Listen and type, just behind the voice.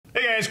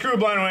guys, crew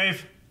Blind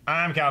Wave.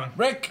 I'm Calvin.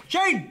 Rick.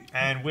 Shane.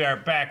 And we are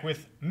back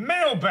with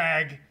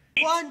Mailbag.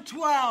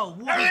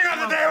 112. Everything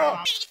on the table.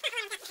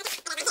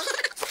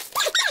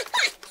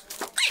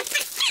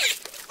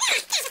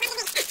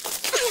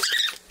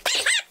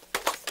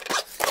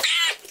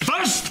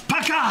 First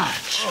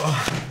package.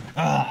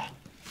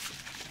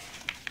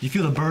 You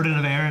feel the burden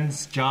of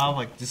Aaron's job,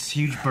 like this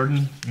huge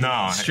burden?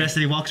 No. Stress that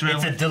he walks around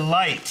It's a with?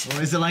 delight.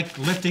 Or is it like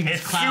lifting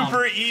this cloud? It's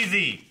super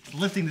easy.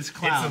 Lifting this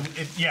cloud.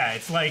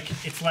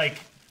 It's like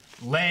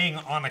laying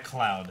on a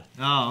cloud.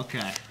 Oh,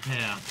 okay.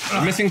 Yeah.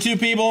 We're missing 2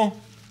 people.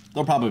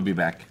 They'll probably be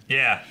back.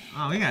 Yeah.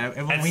 Oh, we got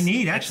everyone we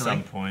need, actually. At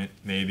some point,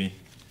 maybe.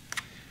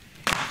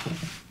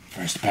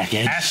 First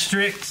package.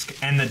 Asterisk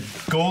and the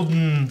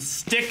golden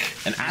stick.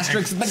 An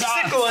asterisk and the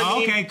Sickle.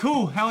 Oh, okay,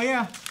 cool. Hell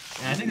yeah.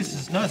 I think this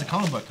is it's a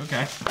comic book.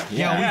 Okay.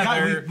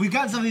 Yeah, we've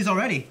got some of these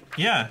already.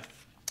 Yeah.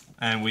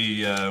 And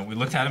we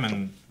looked at them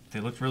and they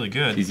looked really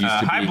good. These used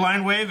to Hi be.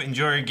 Blind Wave,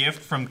 enjoy a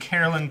gift from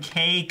Carolyn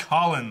K.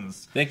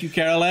 Collins. Thank you,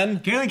 Carolyn.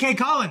 Carolyn K.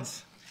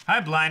 Collins. Hi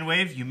Blind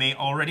Wave, you may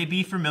already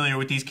be familiar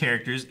with these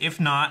characters. If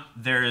not,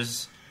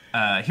 here's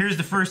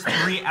the first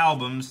 3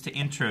 albums to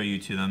intro you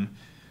to them.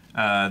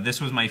 This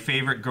was my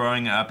favorite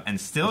growing up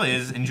and still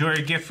is. Enjoy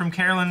a gift from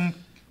Carolyn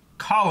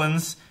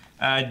Collins,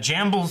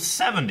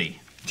 Jamble70.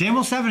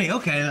 Jamble70,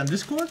 okay, on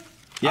Discord?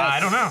 Yes. I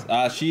don't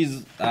know.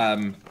 She's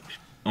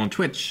on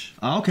Twitch.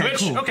 Oh, okay, Twitch?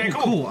 cool. Okay,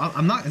 cool.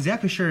 I'm not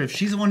exactly sure if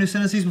she's the one who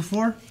sent us these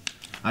before.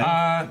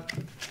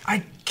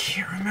 I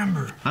can't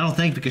remember. I don't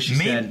think, because she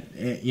said,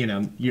 you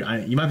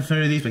might be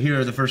familiar with these, but here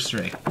are the first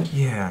 3.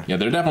 Yeah. Yeah,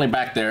 they're definitely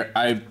back there.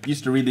 I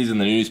used to read these in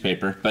the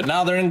newspaper, but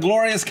now they're in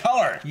glorious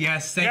color.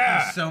 Yes, thank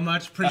you so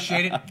much.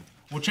 Appreciate it.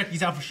 We'll check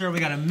these out for sure. We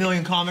got a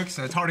million comics,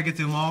 so it's hard to get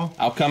through them all.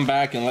 I'll come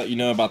back and let you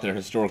know about their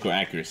historical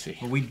accuracy.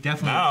 But we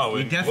definitely, Now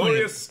in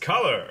glorious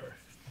color.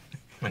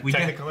 We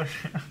Technicolor.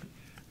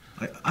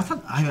 I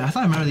thought I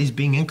remember these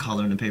being in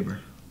color in the paper.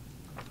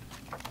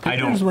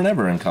 Pictures were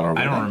never in color.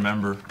 I don't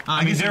remember.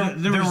 I mean, guess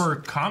there were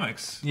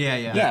comics. Yeah.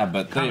 Yeah,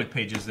 but Comic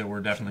pages that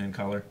were definitely in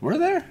color. were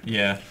there?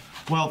 Yeah.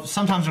 Well,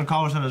 sometimes they're in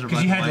color, sometimes they're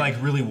Because you had black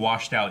and like really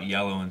washed out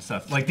yellow and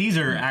stuff. Like these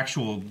are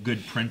actual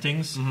good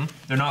printings.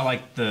 They're not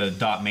like the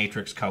dot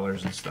matrix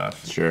colors and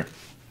stuff. Sure.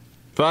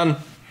 Fun.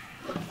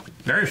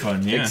 Very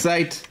fun, yeah.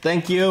 Excite.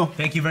 Thank you. white.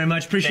 Thank you very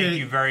much. Appreciate it. Thank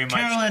you very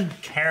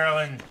much.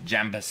 Carolyn.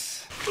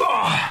 Jambus.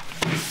 Ugh.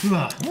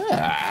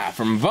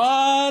 From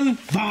Vaughn.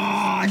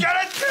 Vaughn. Get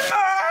it!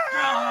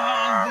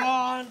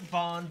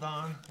 Vaughn.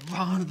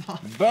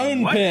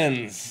 Bone What?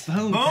 pins.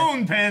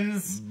 Bone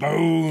pins.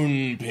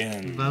 Bone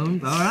pins.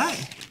 Bone. All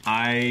right.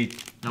 I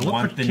Now, what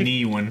want the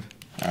knee one.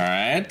 All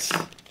right.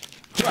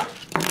 I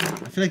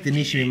feel like the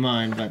niche should be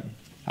mine, but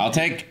I'll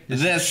take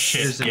this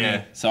Shit,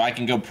 yeah. so I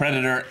can go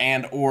Predator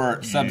and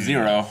or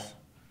Sub-Zero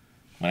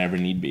whenever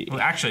need be. Well,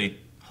 actually,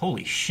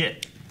 holy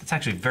shit. That's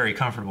actually very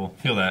comfortable.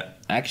 Feel that.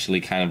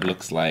 Actually kind of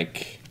looks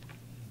like...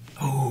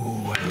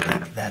 Oh, I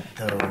like that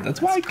though.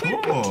 That's why I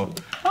clicked it. Cool.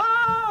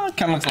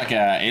 Kind of looks like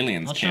a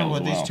alien's I'll show tail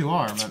what as well. these 2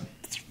 are.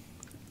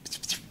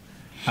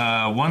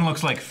 But One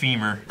looks like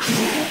femur.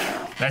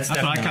 That's what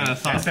I kinda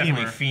thought, That's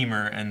definitely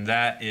femur, and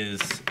that is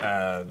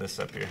this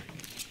up here.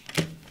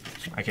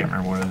 I can't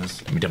remember what it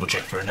is. Let me double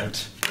check for a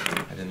note.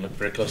 I didn't look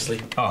very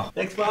closely. Oh,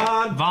 Thanks,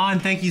 Vaughn. Vaughn,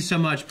 thank you so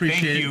much.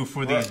 Appreciate thank it. you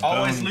for these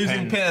Always bone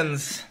losing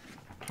pens.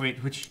 pins.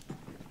 Wait, which?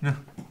 No,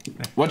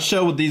 What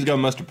show would these go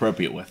most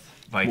appropriate with?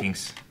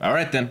 Vikings. All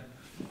right, then.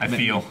 I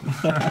feel.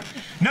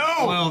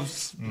 No, Well,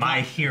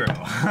 my hero.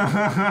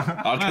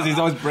 Oh, because he's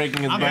always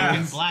breaking his I'm bones.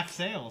 having black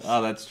sails.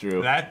 Oh, that's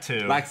true. That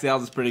too. Black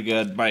Sails is pretty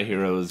good. My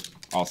Hero is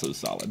also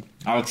solid.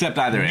 I'll accept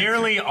either answer.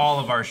 Nearly all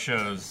of our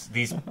shows,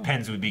 these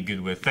pens would be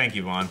good with. Thank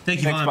you, Vaughn. Thank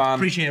you, Thanks, Vaughn. Vaughn.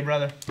 Appreciate it,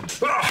 brother.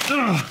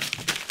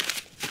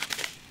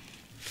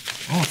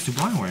 Oh, it's too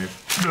Blind Wave.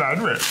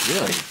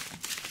 Really?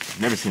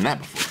 Never seen that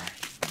before.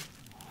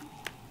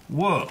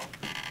 Whoa.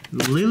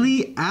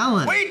 Lily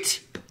Allen.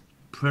 Wait!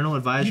 Parental You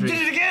advisory.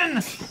 did it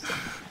again!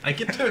 I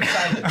get too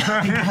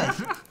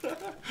excited.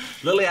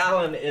 Lily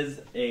Allen is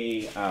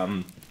a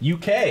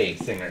UK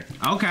singer.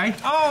 Okay.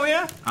 Oh,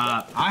 yeah?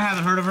 I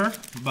haven't heard of her,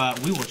 but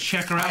we will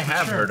check her out. I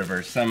have heard of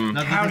her. Some.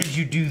 Nothing- How did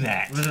you do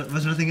that? Was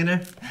there nothing in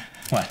there?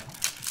 What?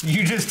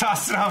 You just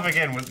tossed it off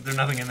again. Was there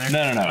nothing in there?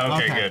 No.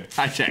 Okay, Okay. good.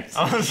 I checked.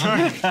 Oh,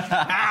 sorry.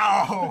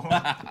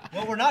 Ow!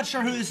 Well, we're not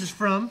sure who this is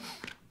from,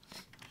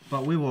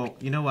 but we will.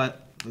 You know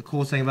what? The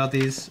coolest thing about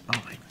these? Oh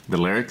my. The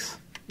lyrics?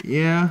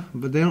 Yeah,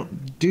 but they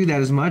don't do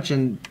that as much.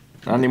 And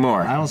Not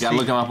anymore. I don't You gotta see-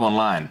 look them up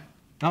online.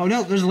 oh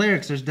no, there's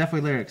lyrics. There's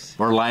definitely lyrics.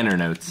 Or liner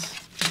notes.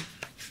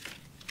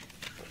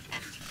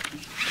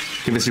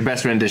 Give us your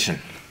best rendition.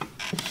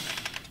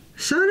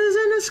 Sun is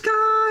in the sky.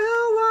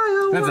 Oh why?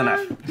 Oh That's why?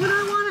 enough. When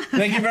I wanna.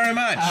 Thank you very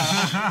much.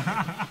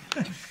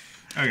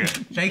 Okay.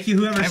 Thank you,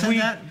 whoever sent we-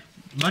 that.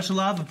 Much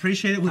love,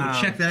 appreciate it. We will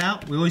check that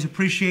out. We always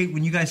appreciate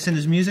when you guys send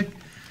us music.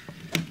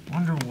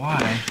 Wonder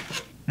why.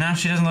 No,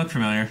 she doesn't look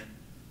familiar.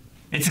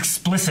 It's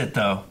explicit,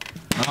 though.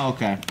 Oh,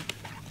 okay.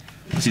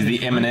 She's the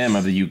Eminem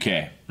of the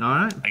UK. All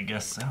right. I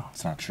guess so.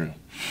 It's not true.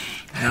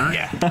 All right.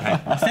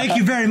 Yeah. Thank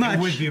you very much.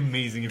 It would be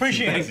amazing if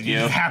Appreciate you it.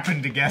 guys just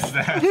happened to guess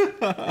that.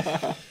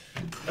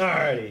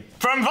 Alrighty.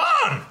 From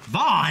Vaughn!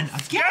 Vaughn, a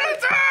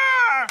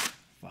skeleton!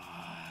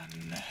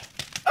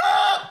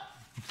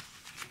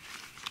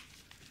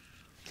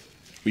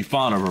 We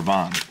fawn over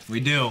Vaughn. We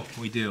do.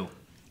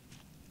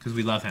 Because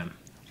we love him.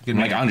 Good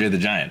Like man. Andre the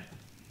Giant.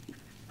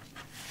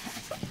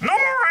 No more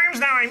rhymes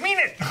now, I mean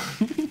it!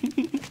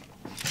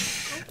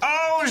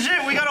 Oh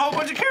shit, we got a whole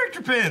bunch of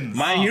character pins!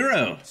 My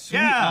hero.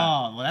 Yeah!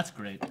 Oh, well, that's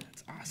great.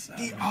 That's awesome.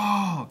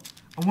 Oh,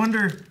 I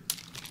wonder...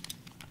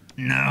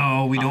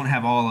 No, we don't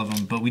have all of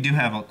them, but we do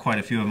have quite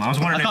a few of them. I was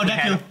wondering if we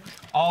had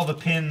all the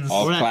pins.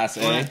 All We're at- class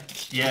we're A.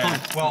 at- Yeah,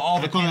 well, all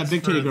the I call pins that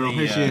big for titty girl. the,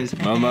 Here she is.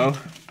 Momo.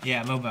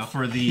 Yeah, Mobo.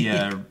 For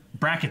the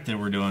bracket that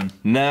we're doing.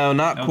 No,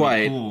 not That would be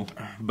quite. cool.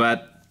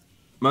 But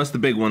most of the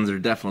big ones are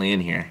definitely in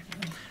here.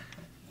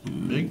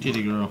 Big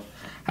titty girl.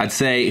 I'd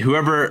say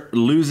whoever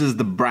loses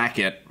the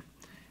bracket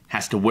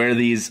has to wear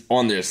these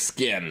on their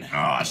skin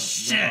Oh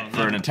shit!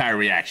 for an entire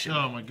reaction.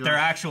 Oh my god. They're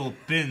actual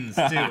bins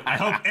too. I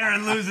hope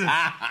Aaron loses.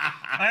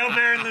 I hope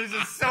Aaron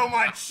loses so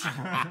much.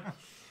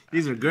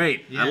 These are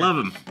great. I love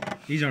them.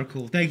 These are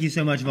cool. Thank you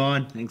so much,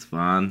 Vaughn. Thanks,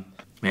 Vaughn.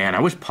 Man,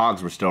 I wish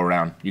Pogs were still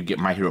around. You'd get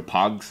My Hero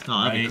Pogs.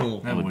 Oh, that'd be Right? cool.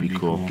 That would be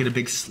cool. Get a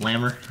big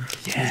slammer.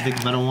 Yeah. Those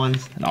big metal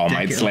ones. An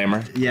All-Might Deck it.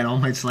 Slammer. Yeah, an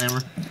All-Might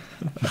Slammer.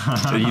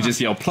 So you just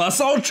yell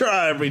plus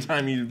ultra every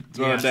time you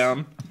throw Yes. it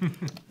down.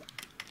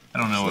 I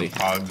don't know what Sweet.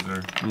 pogs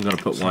are. I'm gonna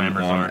put one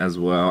Slammers on are. as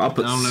well. I'll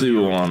put I don't know if Sue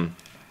you- on. Do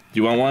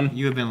you want one?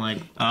 You have been like,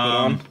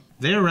 on?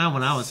 they were around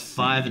when I was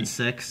 5 and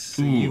 6.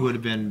 So you would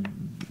have been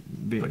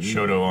Put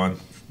Shoto on.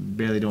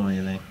 barely doing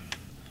anything.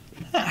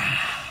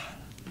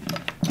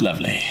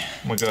 Lovely.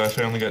 Oh my gosh,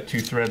 I only got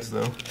 2 threads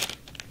though.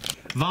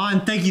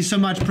 Vaughn, thank you so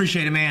much.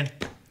 Appreciate it, man.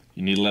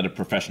 You need to let a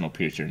professional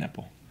pierce your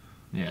nipple.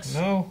 Yes.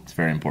 No, It's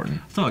very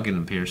important. I thought I'd get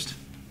them pierced.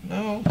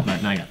 no.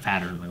 But now I got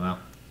fatter. I'm like, well,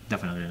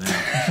 definitely not.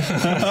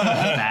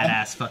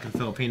 Badass fucking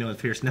Filipino with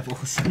pierced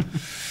nipples.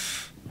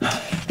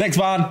 Thanks,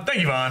 Vaughn. Thank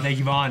you, Vaughn. Thank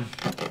you, Vaughn.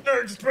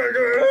 Next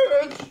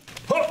package.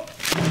 Oh,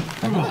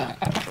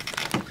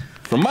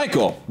 From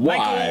Michael. Why?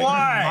 Michael,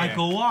 why?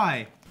 Michael,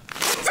 why?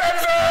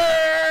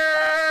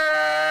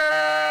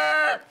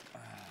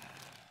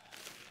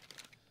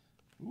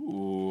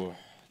 Ooh,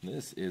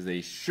 this is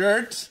a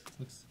shirt.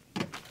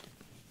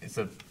 It's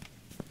a.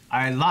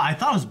 I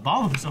thought it was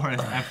Bulbasaur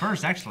at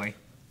first, actually.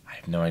 I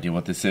have no idea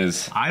what this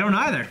is. I don't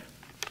either.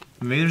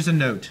 Maybe there's a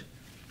note.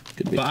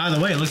 Could be. But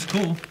either way, it looks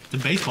cool. It's a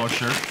baseball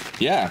shirt.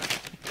 Yeah.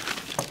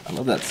 I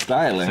love that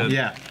styling. So-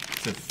 Yeah.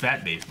 It's a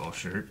fat baseball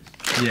shirt.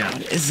 Yeah.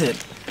 Is it?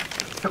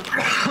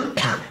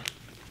 I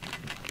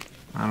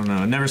don't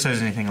know. It never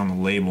says anything on the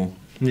label.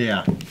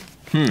 Yeah.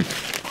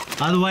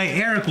 By the way,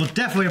 Eric will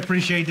definitely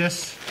appreciate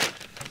this.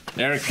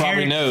 Eric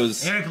probably Eric,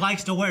 knows. Eric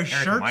likes to wear Eric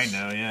shirts. might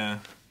know, yeah.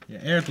 Yeah,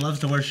 Eric loves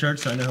to wear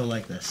shirts, so I know he'll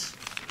like this.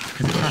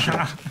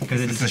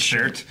 Because It's a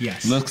shirt.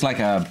 Yes. Looks like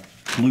a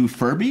blue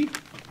Furby.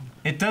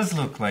 It does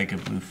look like a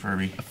blue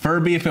Furby.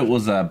 Furby if it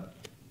was a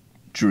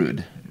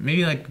druid.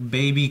 Maybe like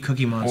baby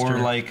Cookie Monster. Or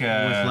like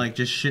with like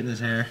just shit in his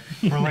hair.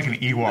 or like an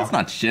Ewok. That's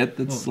not shit.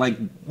 That's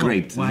like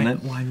grapes, Why? isn't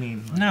it? Why I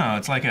mean? No,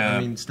 it's like a I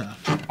mean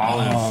stuff.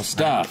 olive. Oh,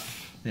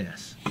 stuff.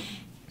 Yes.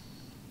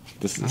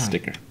 This is a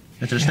sticker.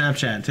 It's our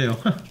Snapchat too.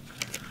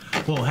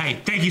 Well, hey,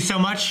 thank you so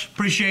much.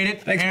 Appreciate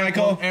it. Thanks, Eric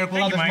Michael. Eric will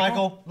Thank love you, us,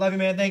 Michael. Michael. Love you,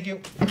 man. Thank you.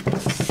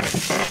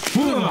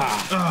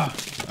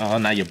 Oh,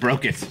 now you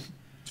broke it.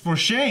 It's for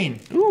Shane.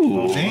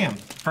 Ooh. Damn.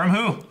 From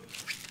who?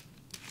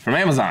 From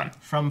Amazon.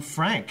 From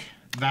Frank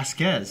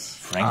Vasquez.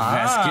 Frank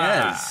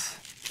Vasquez.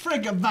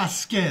 Frank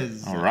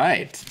Vasquez. All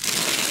right.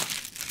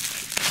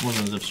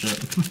 Wasn't a zip strip.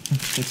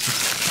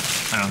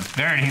 I don't know. If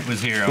Aaron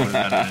was here, I would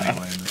have done it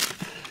anyway. But...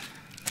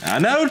 A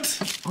note.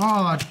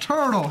 Oh, a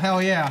turtle.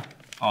 Hell yeah.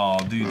 Oh,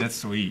 dude, that's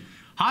sweet.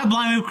 Hi,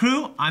 Blind Move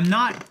Crew. I'm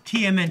not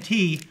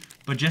TMNT,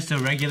 but just a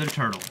regular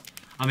turtle.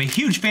 I'm a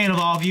huge fan of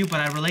all of you, but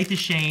I relate to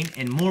Shane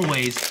in more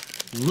ways.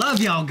 Love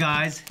y'all,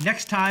 guys.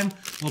 Next time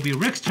will be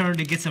Rick's turn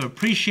to get some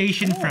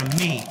appreciation from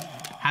me.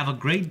 Have a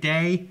great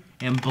day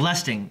and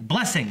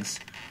blessings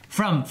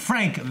from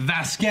Frank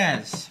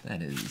Vasquez.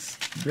 That is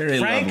very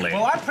Frank, lovely.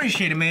 well, I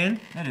appreciate it, man.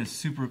 That is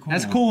super cool.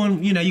 That's cool,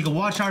 and you know you can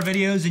watch our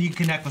videos and you can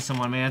connect with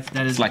someone, man.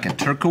 That is It's like a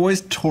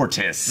turquoise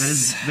tortoise. that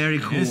is very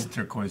It cool. is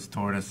turquoise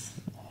tortoise.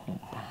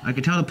 I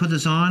can tell to put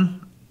this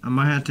on. I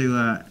might have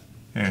to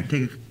Here.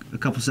 take a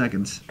couple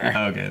seconds.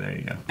 Okay, there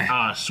you go.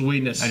 Ah,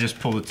 sweetness. I just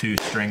pulled the 2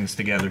 strings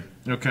together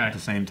okay. at the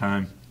same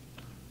time.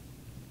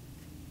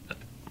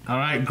 All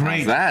right, How's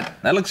great.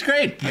 that? That looks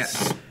great.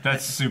 Yes.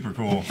 That's super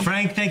cool.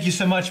 Frank, thank you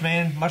so much,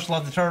 man. Much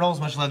love to Turtles.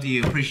 Much love to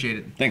you. Appreciate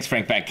it. Thanks,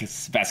 Frank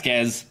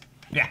Vasquez.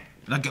 Yeah.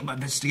 Look at my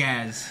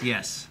guys.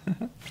 Yes.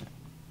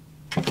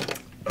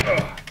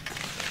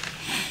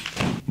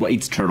 What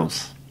eats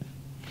turtles?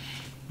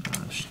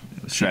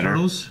 Shredder.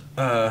 Turtles?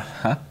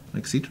 Huh?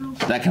 Like sea turtles?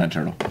 That kind of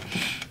turtle.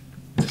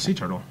 Sea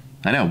turtle.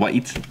 I know. What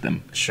eats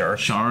them? Sure.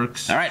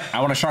 Sharks. All right. I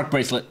want a shark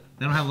bracelet.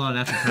 They don't have a lot of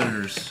natural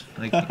predators.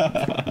 Like,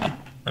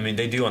 I I mean,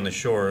 they do on the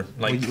shore.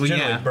 Like, well, generally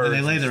yeah, birds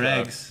they lay and their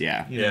stuff. eggs.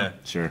 Yeah. You know. Yeah.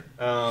 Sure.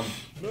 No.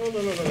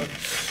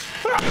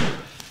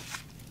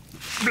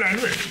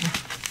 Blind Wave.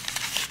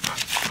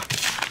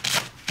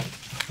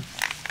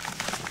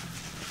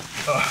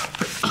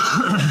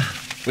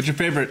 What's your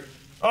favorite?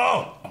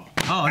 Oh!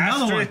 Oh,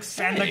 another one. Asterix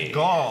and the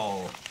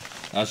Gall.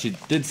 She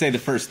did say the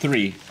first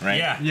 3, right?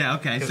 Yeah. Yeah,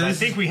 okay. Because So I this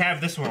think we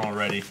have this one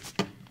already.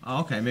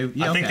 Oh, okay, maybe.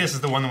 Yeah, I think okay. this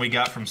is the one that we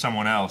got from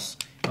someone else.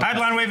 Hi,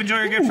 Blind Wave. Enjoy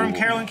your gift from Ooh.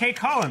 Carolyn K.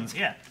 Collins.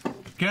 Yeah.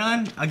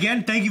 Carolyn,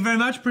 again, thank you very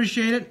much.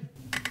 Appreciate it.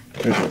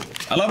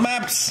 I love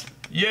maps.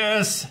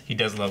 Yes. He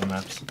does love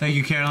maps. Thank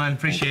you, Caroline.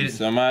 Appreciate Thank it. you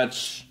so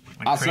much.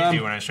 Like Awesome. crazy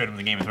when I showed him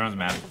the Game of Thrones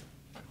map.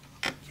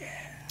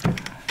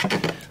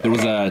 There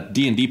was a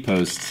D&D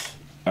post,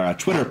 or a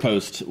Twitter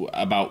post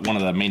about one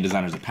of the main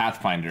designers of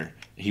Pathfinder.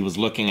 He was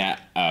looking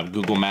at a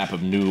Google map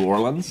of New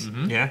Orleans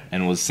Yeah.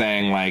 and was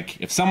saying, like,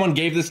 if someone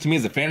gave this to me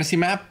as a fantasy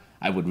map,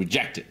 I would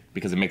reject it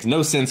because it makes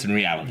no sense in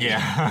reality.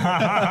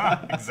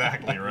 Yeah.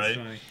 Exactly, right?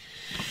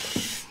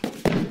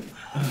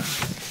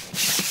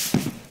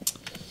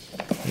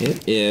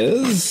 It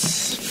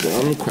is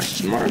from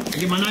question mark.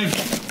 Get my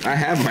knife. I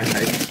have my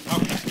knife.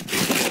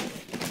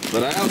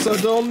 But I also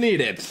don't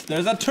need it.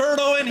 There's a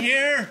turtle in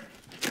here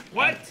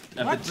What?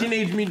 of the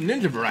Teenage Mutant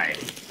Ninja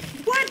variety.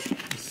 What?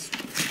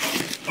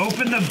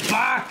 Open the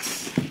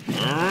box.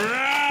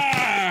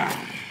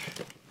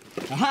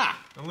 Aha!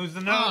 Don't lose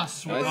the Ah, note.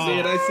 sweet. I see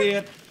it, I see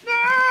it.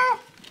 No.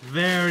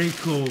 Very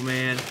cool,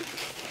 man.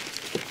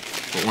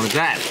 What one is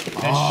that?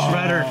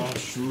 Shredder.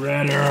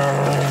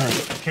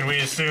 Shredder. Can we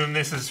assume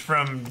this is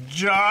from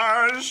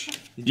Josh?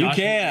 You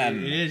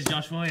can. It is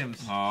Josh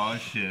Williams. Oh,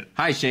 shit.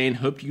 Hi, Shane.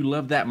 Hope you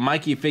loved that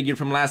Mikey figure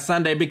from last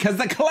Sunday because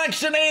the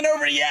collection ain't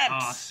over yet.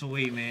 Oh,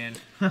 sweet, man.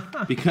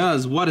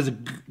 Because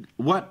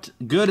what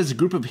good is a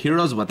group of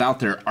heroes without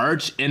their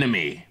arch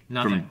enemy?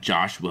 Nothing. From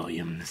Josh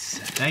Williams.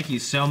 Thank you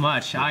so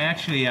much. I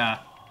actually, They're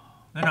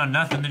not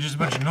nothing. They're just a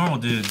bunch of normal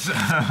dudes.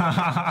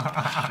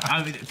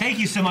 I mean, thank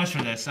you so much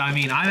for this. I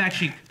mean, I've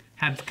actually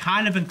have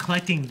kind of been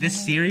collecting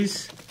this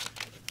series.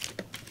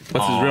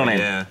 What's his real name?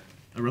 Yeah.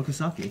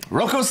 Rokosaki.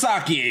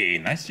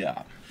 Rokosaki. Nice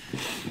job.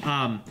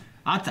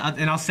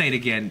 I'll say it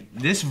again.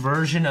 This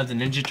version of the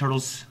Ninja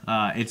Turtles,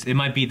 it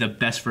might be the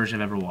best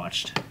version I've ever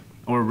watched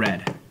or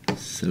read.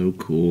 So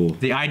cool.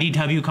 The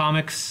IDW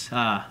comics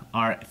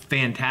are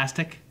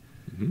fantastic.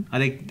 I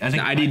think The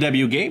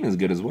IDW game is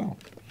good as well.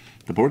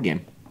 The board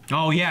game.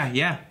 Oh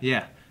yeah.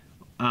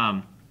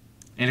 And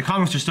the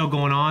comics are still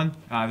going on.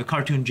 The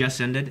cartoon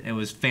just ended. It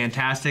was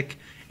fantastic,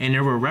 and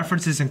there were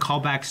references and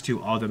callbacks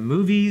to all the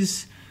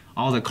movies,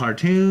 all the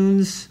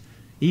cartoons.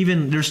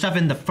 Even there's stuff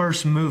in the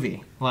first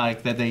movie,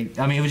 like that they.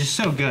 I mean, it was just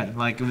so good.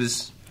 Like it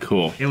was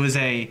Cool. It was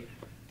a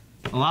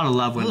lot of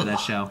love went into that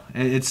show.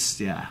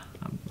 Yeah.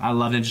 I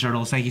love Ninja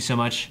Turtles. Thank you so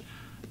much,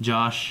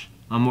 Josh.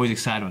 I'm always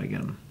excited when I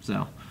get them.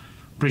 So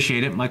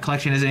appreciate it. My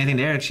collection isn't anything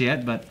to Eric's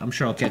yet, but I'm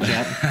sure I'll catch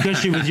up.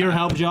 Especially with your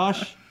help,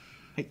 Josh.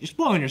 Hey, you're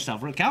spoiling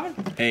yourself, right, Calvin?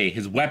 Hey,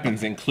 his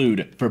weapons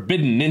include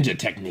forbidden ninja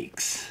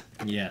techniques.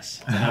 Yes.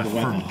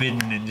 Forbidden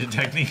ninja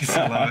techniques.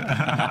 I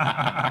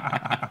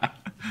love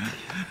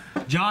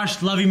it.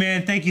 Josh, love you,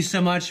 man. Thank you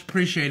so much.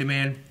 Appreciate it,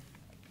 man.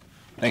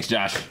 Thanks,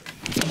 Josh.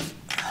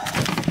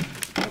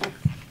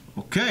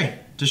 Okay,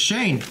 to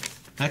Shane.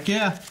 Heck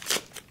yeah.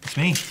 It's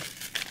me.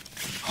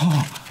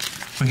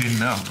 We didn't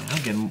know.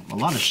 I'm getting a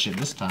lot of shit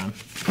this time.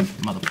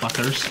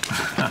 Motherfuckers.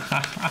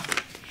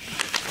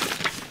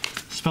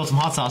 Spilled some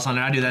hot sauce on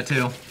it. I do that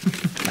too.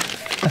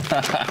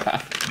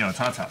 No, it's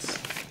hot sauce.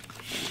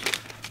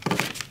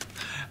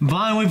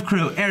 Blind Wave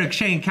Crew, Eric,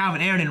 Shane,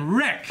 Calvin, Aaron, and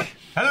Rick.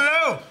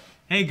 Hello.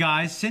 Hey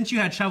guys, since you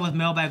had trouble with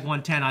Mailbag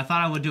 110, I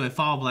thought I would do a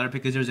follow-up letter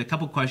because there's a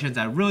couple questions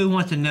I really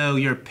want to know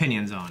your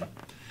opinions on.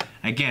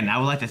 Again, I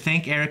would like to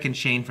thank Eric and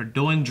Shane for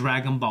doing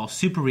Dragon Ball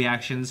Super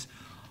reactions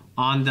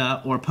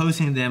or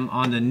posting them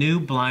on the new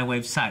Blind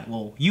Wave site.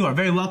 Well, you are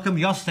very welcome.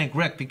 You also thank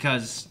Rick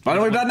because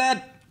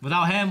BlindWave.net.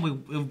 without him,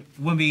 it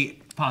wouldn't be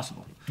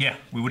possible. Yeah,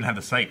 we wouldn't have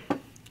the site.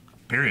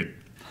 Period.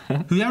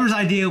 Whoever's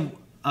idea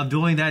of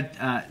doing that,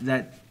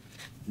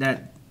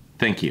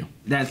 Thank you.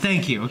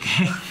 thank you,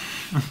 okay?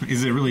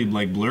 Is it really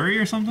like blurry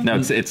or something? No,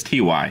 it's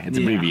TY. It's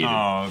abbreviated.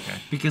 Oh, okay.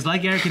 Because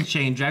like Eric and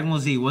Shane, Dragon Ball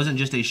Z wasn't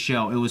just a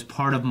show, it was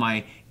part of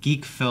my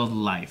geek-filled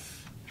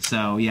life.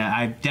 So yeah,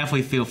 I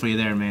definitely feel for you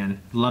there, man.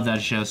 Love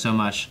that show so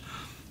much.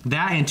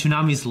 That and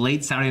Toonami's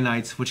Late Saturday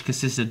Nights, which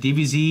consists of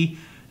DBZ,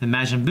 the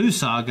Majin Buu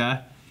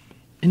Saga,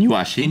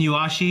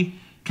 Inuyasha.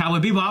 Cowboy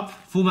Bebop,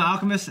 Fullmetal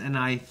Alchemist, and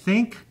I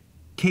think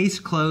Case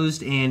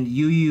Closed and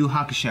Yu Yu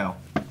Hakusho.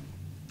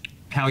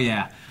 Hell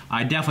yeah.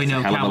 I definitely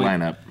know Hell of a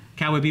lineup.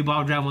 Cowboy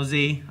Bebop, Dragon Ball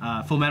Z,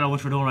 Full Metal,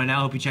 which we're doing right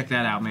now. Hope you check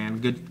that out, man.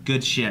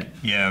 Good shit.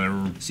 Yeah,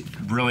 they're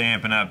really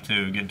amping up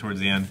too, getting towards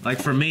the end.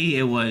 Like for me,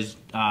 it was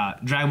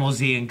Dragon Ball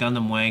Z and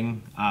Gundam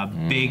Wing,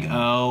 Big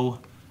O,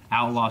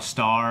 Outlaw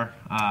Star.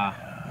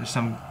 There's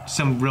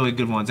some really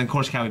good ones, and of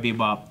course Cowboy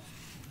Bebop.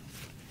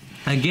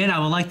 Again, I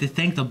would like to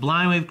thank the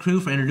Blind Wave crew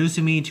for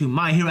introducing me to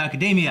My Hero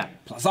Academia.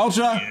 Plus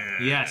Ultra.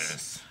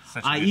 Yes.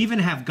 I even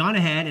have gone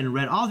ahead and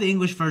read all the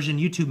English version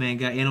YouTube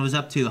manga, and it was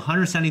up to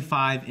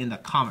 175 in the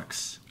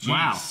comics.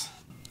 Jeez.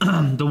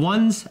 Wow. The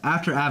ones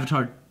after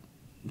Avatar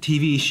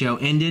TV show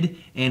ended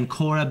and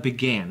Korra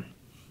began.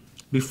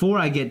 Before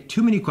I get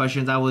too many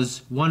questions, I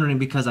was wondering,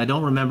 because I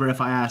don't remember if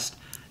I asked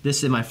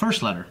this in my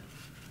first letter.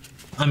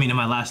 In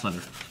my last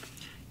letter.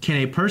 Can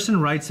a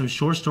person write some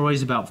short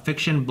stories about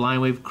fiction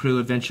Blind Wave crew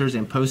adventures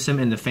and post them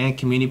in the fan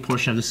community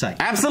portion of the site?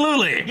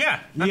 Absolutely. Yeah,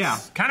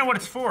 that's kind of what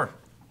it's for.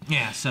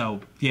 Yeah,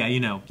 so,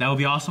 that would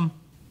be awesome.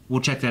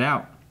 We'll check that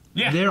out.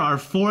 Yeah. There are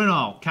 4 in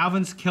all.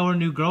 Calvin's killer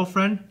new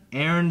girlfriend,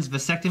 Aaron's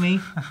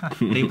vasectomy,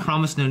 They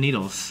Promise No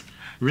Needles,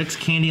 Rick's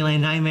Candyland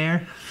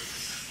Nightmare.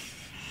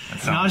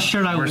 Not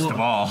sure I worst will. of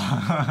all.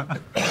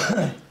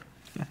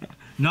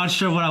 Not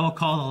sure what I will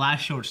call the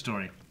last short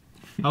story.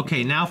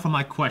 Okay, now for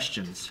my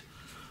questions.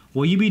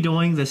 Will you be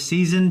doing the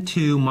Season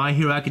 2 My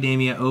Hero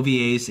Academia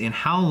OVAs, and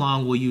how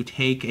long will you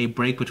take a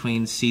break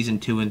between Season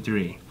 2 and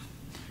 3?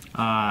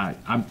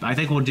 I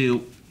think we'll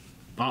do...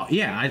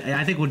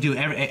 I think we'll do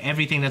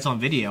everything that's on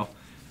video.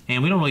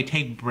 And we don't really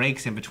take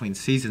breaks in between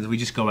seasons. We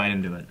just go right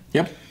into it.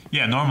 Yep.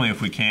 Yeah, normally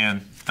if we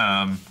can.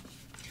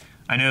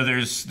 I know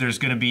there's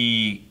going to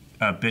be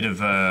a bit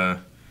of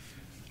a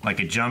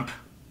jump,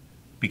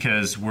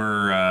 because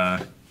we're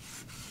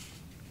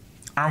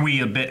aren't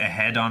we a bit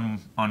ahead on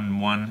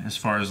one as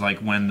far as like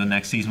when the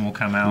next season will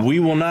come out? We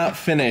will not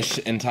finish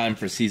in time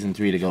for season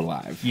 3 to go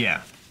live.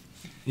 Yeah.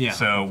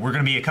 So we're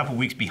going to be a couple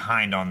weeks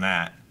behind on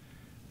that,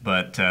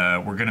 but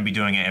we're going to be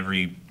doing it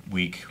every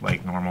week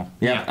like normal.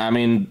 Yeah, I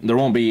mean, there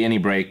won't be any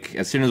break.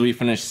 As soon as we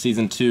finish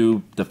season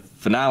 2, the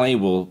finale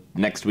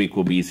next week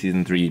will be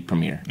season 3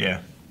 premiere.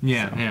 Yeah.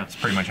 Yeah, So yeah. That's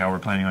pretty much how we're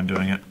planning on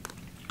doing it.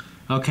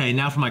 Okay,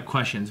 now for my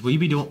questions. Will you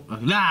be doing...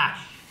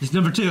 It's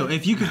number 2.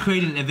 If you could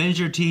create an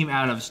Avenger team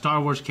out of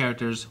Star Wars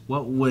characters,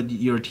 what would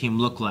your team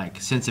look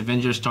like? Since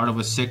Avengers started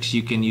with 6,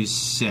 you can use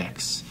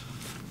 6.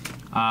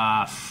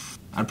 I'd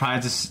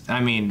probably just...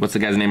 What's the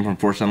guy's name from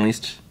Force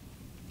Unleashed?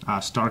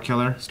 Star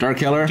Killer. Star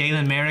Killer?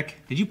 Galen Merrick.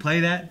 Did you play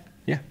that?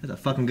 Yeah. That's a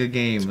fucking good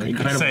game. great.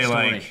 Incredible Say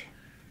story.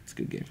 It's a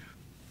good game.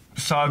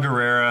 Saw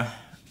Gerrera,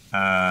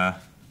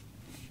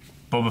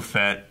 Boba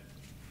Fett.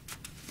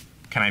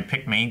 Can I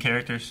pick main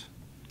characters?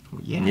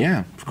 Yeah. Yeah,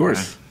 of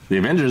course. Okay. The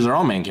Avengers are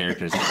all main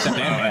characters, except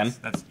Ant-Man.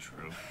 That's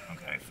true.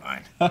 Okay,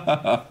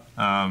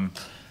 fine.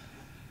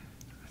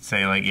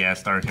 Say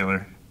Star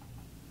Killer.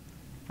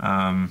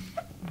 I'll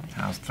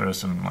throw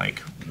some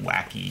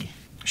wacky.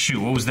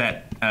 Shoot, what was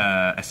that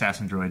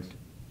assassin droid?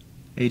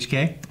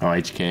 HK? Oh,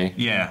 HK.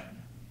 Yeah.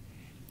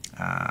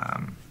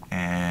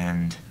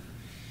 And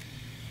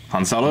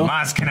Han Solo?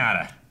 Maz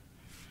Kanata.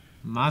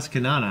 Maz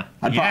Kanata.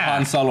 I'd put Yeah.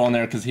 Han Solo on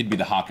there because he'd be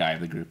the Hawkeye of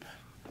the group.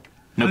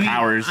 No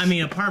powers.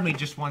 A part of me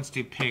just wants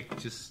to pick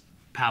just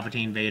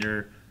Palpatine,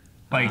 Vader.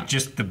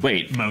 Just the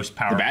most the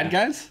powerful. bad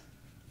guys?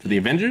 For the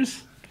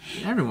Avengers?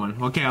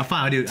 Everyone. Okay,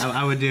 fine.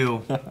 I would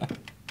do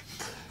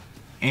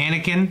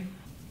Anakin.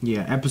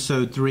 Yeah,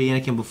 episode 3,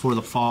 Anakin before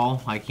the fall.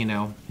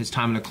 His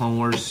time in the Clone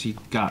Wars, he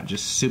got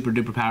just super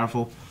duper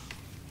powerful.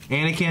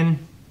 Anakin.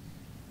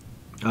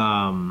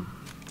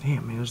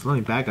 Damn, man, there's so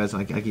many bad guys.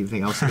 I keep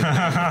thinking else.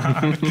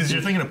 Because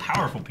you're thinking of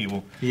powerful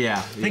people.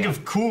 Yeah. Think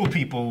of cool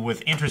people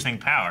with interesting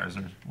powers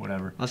or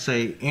whatever. I'll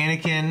say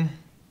Anakin,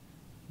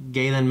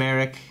 Galen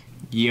Merrick,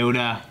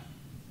 Yoda,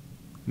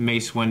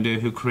 Mace Windu,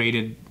 who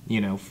created,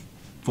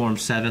 Form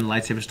 7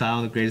 lightsaber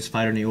style, the greatest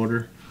fighter in the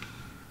Order.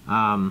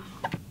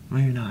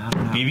 Maybe not. I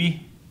don't know.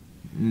 BB?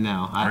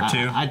 No,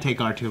 R2? I'd take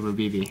R2 over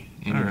BB.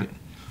 All right.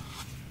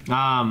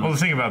 Well, the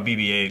thing about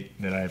BB-8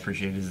 that I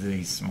appreciate is that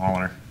he's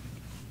smaller.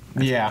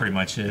 That's pretty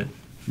much it.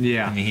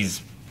 Yeah. I mean,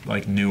 he's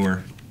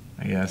newer,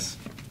 I guess.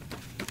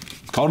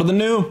 Call to the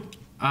new.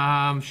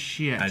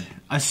 Shit.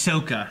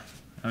 Ahsoka.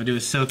 I would do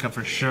Ahsoka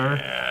for sure.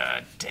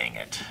 Dang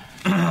it.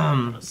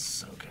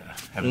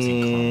 Ahsoka. Haven't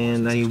seen Clone Wars.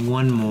 And I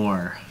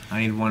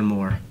need one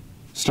more.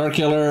 Star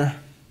Killer.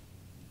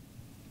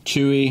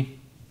 Chewie.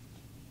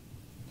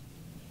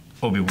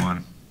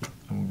 Obi-Wan.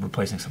 I'm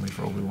replacing somebody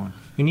for Obi-Wan.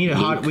 We need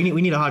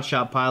a hot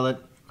shot pilot.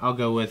 I'll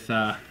go with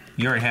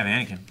You already have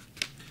Anakin.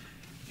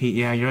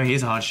 you're right,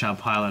 he's a hot shot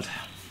pilot.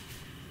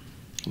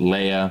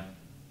 Leia.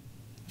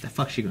 The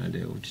fuck's she gonna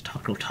do? Just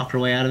talk her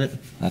way out of it?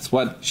 That's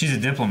what She's a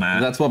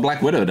diplomat.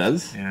 Black Widow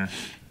does. Yeah.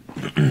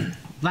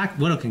 Black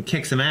Widow can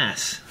kick some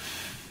ass.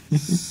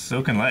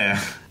 So can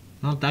Leia.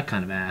 Not that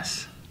kind of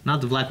ass.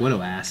 Not the Black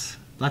Widow ass.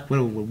 Black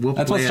Widow will whoop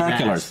That's what Leia's Star ass.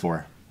 Killer's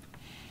for.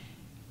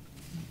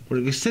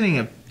 We're sending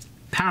a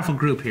powerful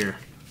group here.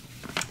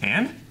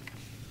 And?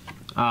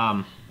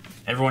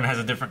 Everyone has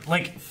a different...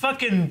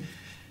 fucking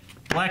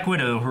Black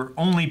Widow, her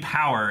only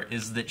power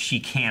is that she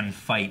can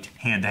fight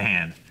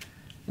hand-to-hand.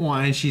 Well,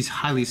 and she's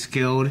highly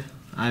skilled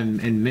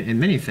in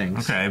many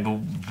things. Okay, but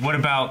what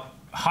about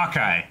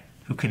Hawkeye,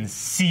 who can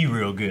see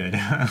real good? Oh,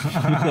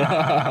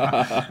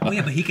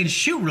 yeah, but he can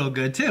shoot real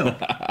good, too.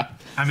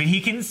 I mean, he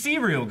can see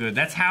real good.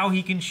 That's how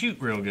he can shoot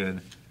real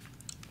good.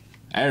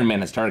 Iron Man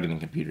has targeting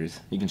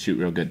computers. He can shoot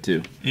real good,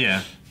 too.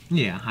 Yeah.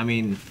 Yeah, I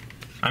mean,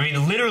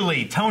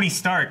 literally, Tony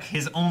Stark,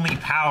 his only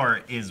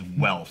power is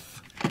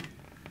wealth.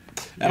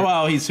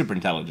 Well, he's super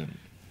intelligent.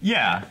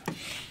 Yeah.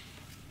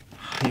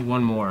 I need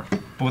one more.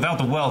 But without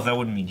the wealth, that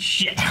wouldn't mean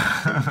shit. Right?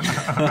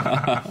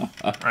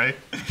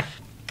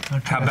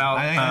 How about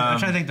I'm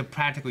trying to think the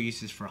practical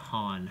uses for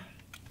Han.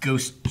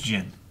 Ghost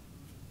Jinn?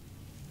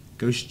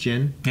 Ghost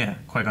Jinn? Yeah,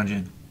 Qui-Gon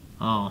Jinn.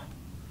 Oh.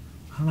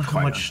 I don't know how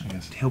Qui-Gon, much I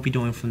guess. he'll be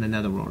doing from the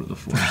netherworld of the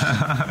Force.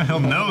 He'll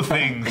know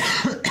things.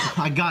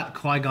 I got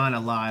Qui-Gon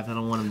alive. I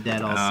don't want him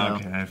dead also.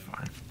 Okay,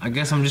 fine. I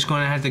guess I'm just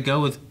going to have to go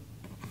with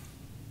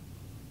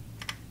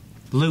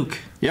Luke.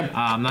 Yep.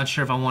 I'm not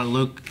sure if I want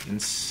Luke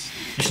and...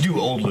 You should do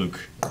old Luke.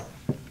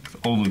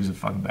 Old Luke's a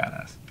fucking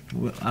badass.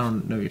 I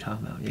don't know what you're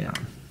talking about. Yeah.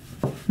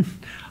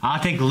 I'll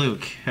take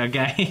Luke,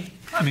 okay?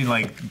 I mean,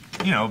 like,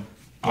 you know,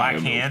 Black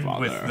Iron Hand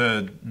Father. with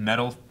the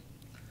metal.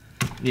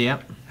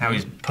 Yep. How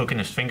he's poking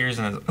his fingers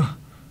and his,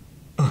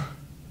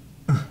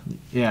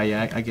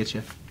 Yeah, I get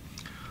you.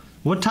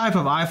 What type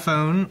of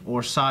iPhone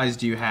or size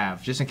do you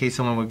have? Just in case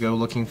someone would go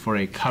looking for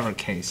a cover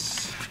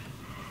case.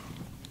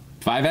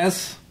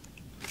 5S?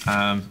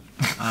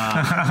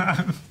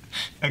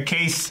 a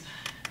case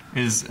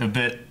is a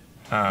bit.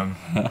 I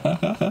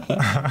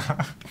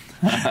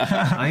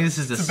think this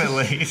is It's a bit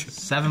late.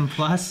 7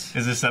 Plus.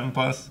 Is it 7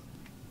 Plus?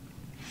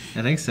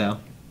 I think so.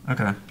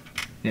 Okay.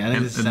 Yeah, I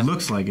think this is It 7.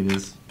 looks like it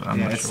is, but I'm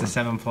Yeah, not it's sure. the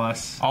 7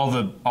 Plus. All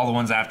the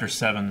ones after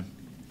 7,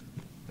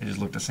 they just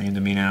look the same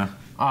to me now.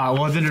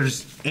 Well, then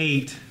there's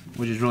 8,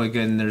 which is really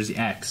good, and there's the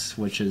X,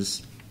 which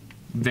is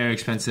very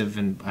expensive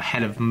and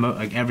ahead of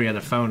like every other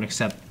phone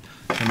except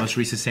the most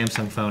recent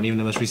Samsung phone. Even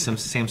the most recent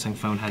Samsung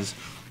phone has.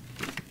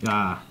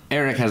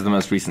 Eric has the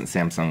most recent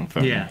Samsung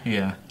phone.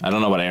 Yeah. I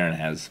don't know what Aaron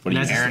has. What do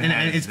you And, Aaron and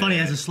has it's funny, it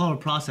the has a slower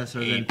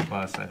processor 8 than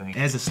Plus, I think. it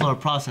has a slower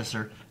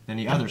processor than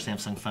the other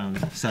Samsung phones.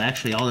 So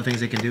actually, all the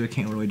things it can do, it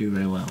can't really do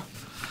very well.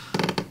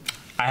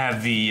 I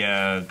have the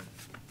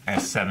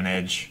S7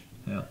 Edge.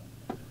 Yeah.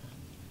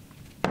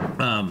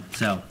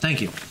 So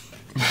thank you.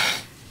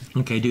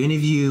 Okay. Do any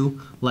of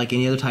you like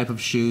any other type of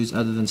shoes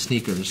other than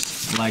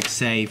sneakers, like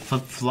say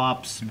flip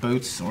flops,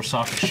 boots, or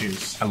soccer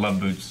shoes? I love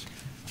boots.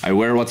 I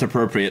wear what's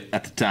appropriate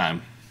at the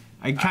time.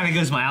 It kind of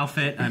goes with my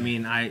outfit. I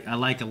mean, I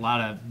like a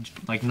lot of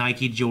like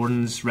Nike,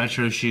 Jordans,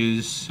 retro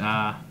shoes.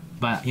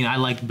 But you know, I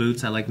like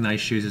boots. I like nice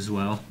shoes as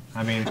well.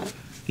 I mean,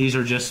 these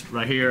are just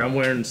right here. I'm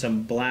wearing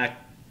some black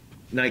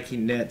Nike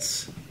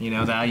knits. You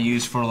know, that I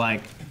use for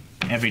like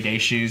everyday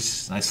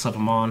shoes. I slip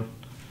them on.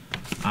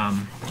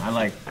 I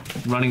like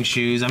running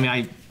shoes. I mean,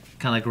 I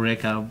kind of like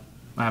Rick. I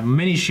have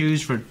many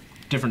shoes for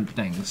different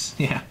things.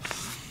 Yeah.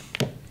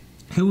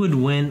 Who would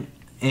win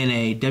in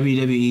a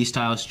WWE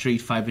style street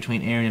fight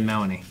between Aaron and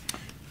Melanie?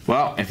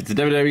 Well, if it's a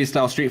WWE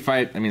style street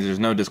fight, that means there's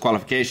no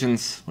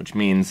disqualifications, which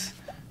means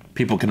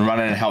people can run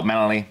in and help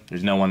Melanie.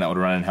 There's no one that would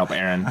run in and help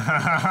Aaron. So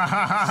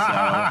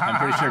I'm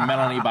pretty sure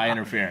Melanie by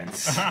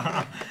interference.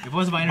 If it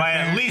wasn't by By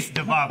interference, at least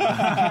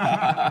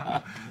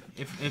debacle.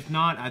 if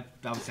not, I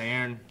would say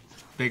Aaron,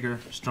 bigger,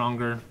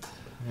 stronger,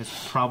 has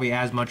probably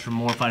as much or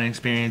more fighting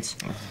experience.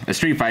 A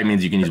street fight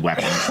means you can use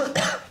weapons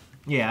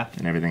Yeah,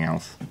 and everything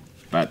else.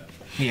 But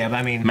yeah, but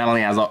I mean,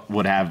 Melanie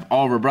would have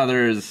all of her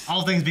brothers.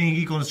 all things being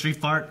equal in a street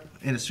fight,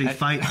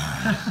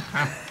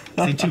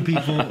 see two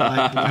people,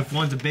 like, if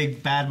one's a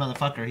big bad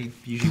motherfucker, he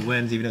usually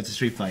wins, even though it's a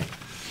street fight.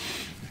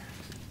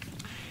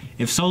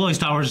 If Solo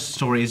Star Wars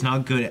story is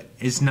not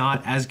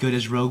as good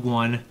as Rogue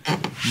One,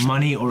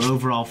 money or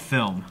overall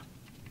film.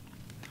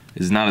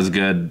 Is not as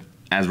good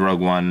as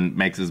Rogue One,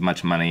 makes as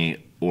much money,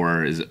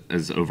 or is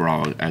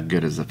overall as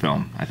good as the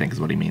film, I think is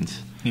what he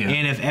means. Yeah.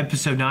 And if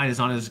Episode 9 is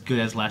not as good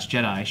as Last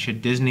Jedi,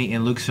 should Disney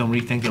and Lucasfilm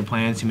rethink their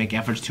plans to make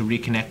efforts to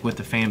reconnect with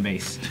the fan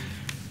base?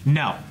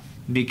 No,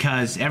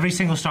 because every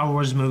single Star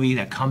Wars movie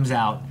that comes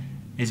out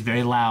is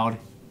very loud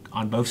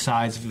on both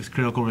sides with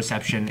critical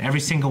reception.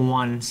 Every single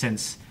one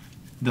since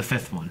the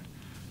fifth one.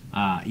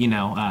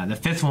 The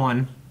fifth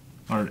one,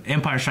 or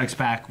Empire Strikes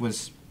Back,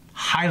 was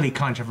highly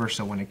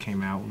controversial when it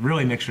came out.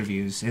 Really mixed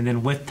reviews. And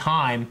then with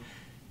time,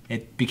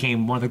 it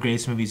became one of the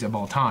greatest movies of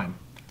all time.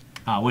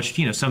 Which,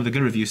 you know, some of the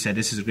good reviews said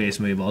this is the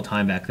greatest movie of all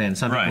time back then.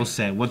 Some people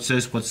said, what's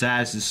this, what's that,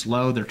 this is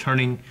slow, they're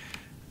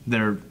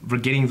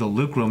forgetting the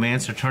Luke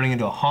romance, they're turning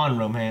into a Han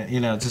romance, you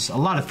know, just a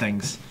lot of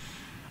things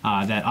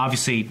that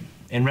obviously,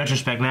 in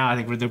retrospect now, I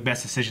think were their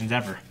best decisions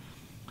ever.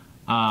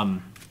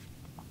 I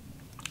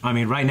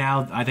mean, right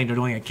now, I think they're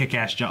doing a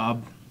kick-ass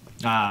job.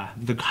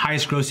 The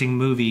highest grossing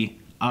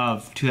movie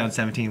of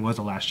 2017 was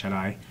The Last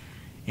Jedi.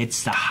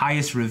 It's the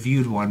highest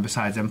reviewed one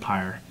besides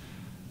Empire.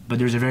 But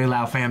there's a very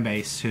loud fan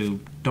base who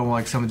don't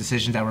like some of the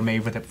decisions that were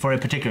made for a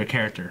particular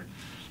character.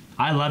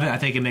 I love it. I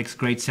think it makes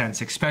great sense,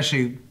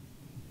 especially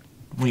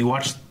when you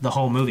watch the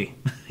whole movie.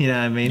 You know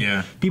what I mean?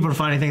 Yeah. People are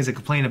finding things to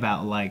complain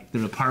about, like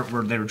the part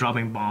where they were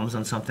dropping bombs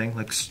on something.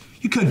 Like,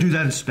 you couldn't do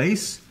that in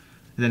space.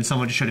 And then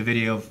someone just showed a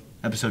video of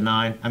episodes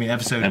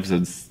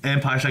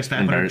Empire Strikes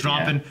Back, when they're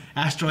dropping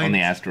asteroids. On the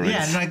asteroids.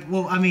 Yeah, and like,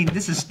 well, I mean,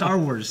 this is Star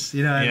Wars.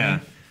 You know what I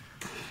mean?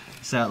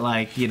 So,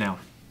 like, you know,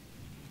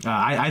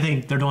 I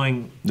think they're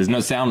doing... There's no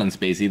sound in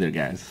space either,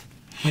 guys.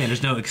 Yeah,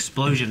 there's no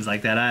explosions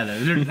like that either.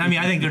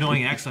 I think they're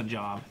doing an excellent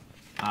job.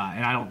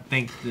 And I don't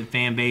think the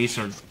fan base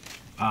or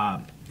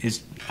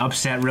is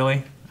upset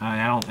really.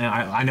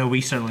 I know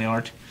we certainly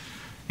aren't,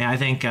 and I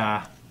think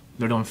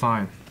they're doing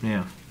fine.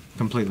 Yeah,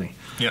 completely.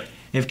 Yep.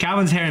 If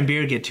Calvin's hair and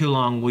beard get too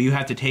long, will you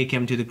have to take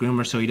him to the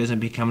groomer so he doesn't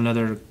become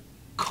another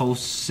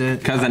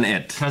cousin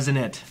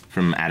it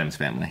from Adam's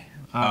Family?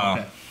 Oh,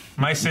 okay.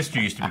 My sister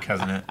used to be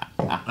cousin it.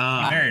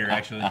 I married her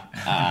actually.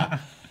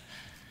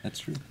 That's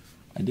true.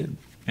 I did.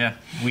 Yeah,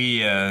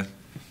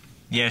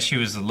 yeah, she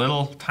was a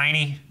little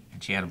tiny,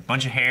 and she had a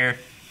bunch of hair,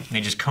 and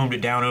they just combed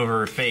it down over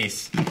her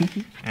face,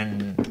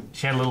 and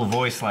she had a little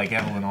voice like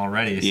Evelyn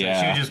already, so she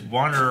would just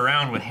wander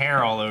around with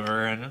hair all over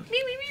her, and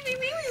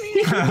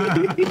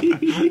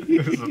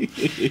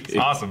it's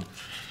awesome.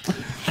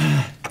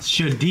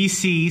 Should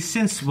DC,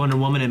 since Wonder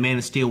Woman and Man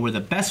of Steel were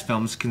the best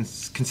films,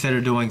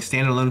 consider doing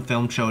standalone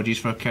film trilogies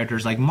for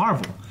characters like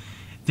Marvel?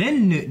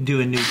 Then do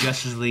a new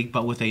Justice League,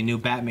 but with a new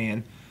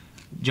Batman,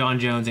 John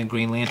Jones, and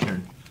Green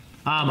Lantern.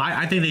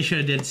 I think they should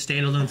have did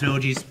standalone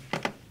trilogies,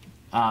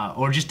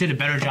 or just did a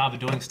better job of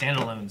doing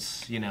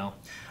standalones. You know,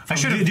 I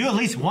should do at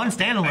least one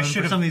standalone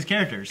for some of these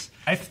characters.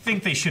 I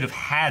think they should have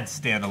had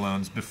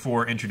standalones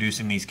before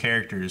introducing these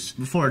characters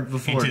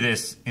into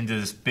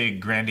this big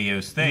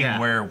grandiose thing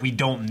where we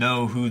don't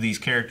know who these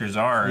characters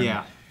are.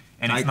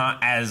 And it's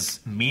not as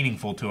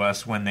meaningful to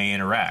us when they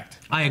interact.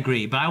 I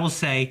agree, but I will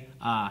say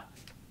I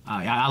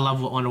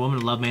love Wonder Woman.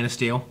 I love Man of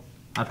Steel.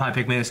 I'd probably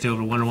pick Man of Steel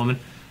over Wonder Woman.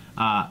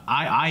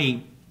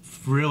 I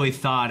really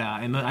thought,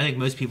 and I think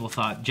most people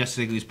thought, Justice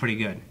League was pretty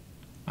good.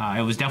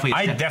 It was definitely.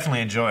 I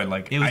definitely enjoyed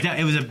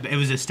it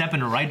was a step in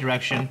the right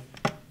direction.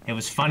 It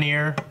was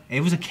funnier. It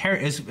was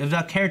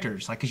about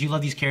characters, like because you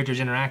love these characters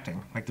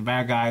interacting. Like the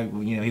bad guy,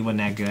 you know, he wasn't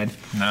that good.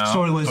 No,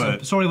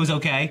 story was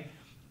okay,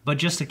 but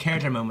just the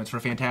character moments were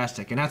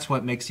fantastic, and that's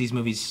what makes these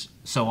movies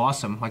so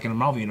awesome. Like in the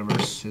Marvel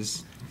universe,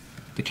 is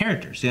the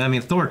characters. Yeah, I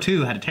mean, Thor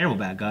 2 had a terrible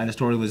bad guy, and the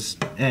story was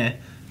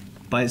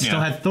but it still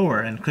had Thor,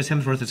 and Chris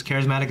Hemsworth is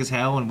charismatic as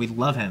hell, and we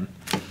love him.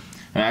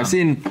 I've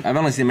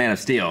only seen Man of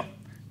Steel,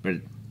 but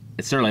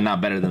it's certainly not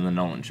better than the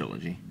Nolan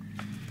trilogy.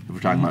 If we're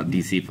talking about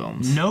DC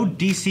films, no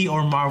DC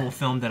or Marvel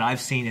film that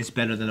I've seen is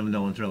better than the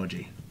Nolan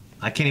trilogy.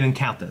 I can't even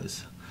count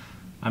those.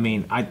 I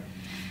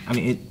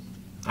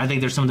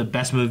think they're some of the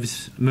best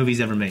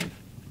movies ever made.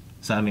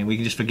 So I mean, we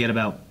can just forget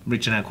about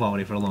reaching that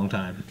quality for a long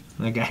time.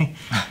 Okay.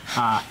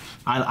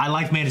 I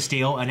liked Man of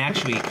Steel, and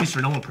actually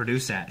Christopher Nolan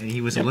produced that, and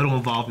he was a little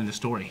involved in the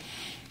story.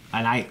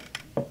 And I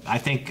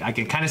think I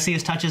can kind of see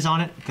his touches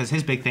on it, because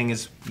his big thing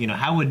is, you know,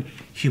 how would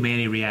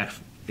humanity react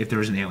if there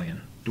was an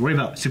alien? Don't worry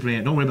about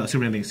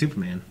Superman being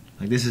Superman.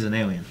 Like, this is an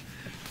alien.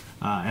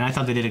 And I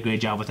thought they did a great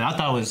job with it. I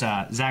thought it was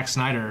Zack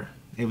Snyder.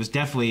 It was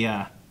definitely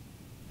a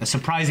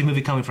surprising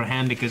movie coming from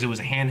him, because it was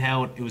a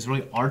handheld. It was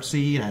really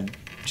artsy. It had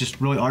just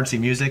really artsy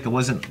music. It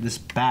wasn't this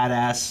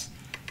badass.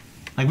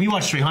 Like, we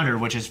watched 300,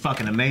 which is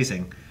fucking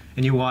amazing.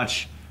 And you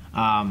watch, the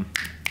one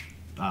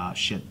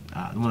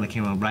that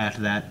came out right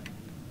after that,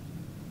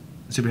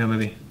 superhero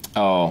movie.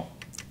 Oh,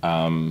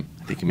 I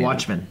think you mean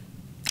Watchmen.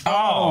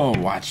 Oh,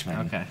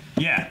 Watchmen. Okay.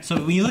 Yeah. So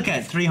when you look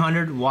at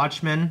 300,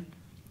 Watchmen,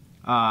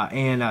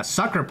 and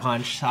Sucker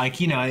Punch, like,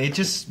 you know, it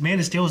just, Man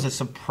of Steel is a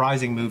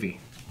surprising movie,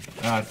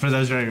 for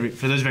those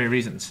very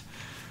reasons.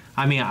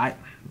 I mean,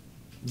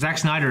 Zack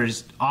Snyder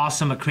is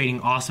awesome at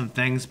creating awesome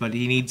things, but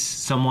he needs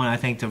someone, I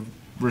think, to.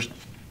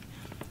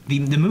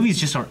 The movies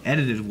just aren't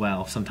edited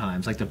well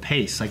sometimes, like the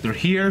pace. Like, they're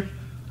here,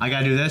 I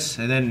gotta do this,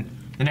 and then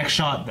the next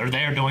shot, they're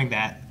there doing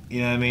that.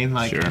 You know what I mean?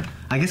 Like, sure.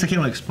 I guess I can't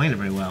really explain it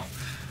very well.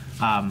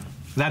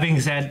 That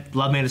being said,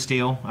 love Man of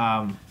Steel.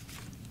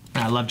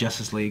 I love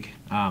Justice League.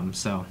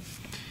 So,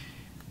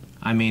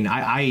 I mean,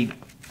 I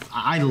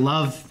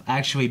love,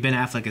 actually, Ben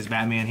Affleck as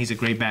Batman. He's a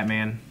great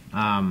Batman.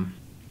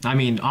 I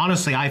mean,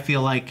 honestly, I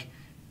feel like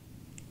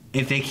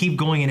if they keep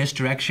going in this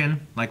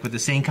direction, like with the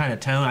same kind of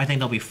tone, I think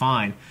they'll be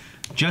fine.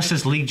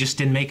 Justice League just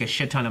didn't make a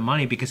shit ton of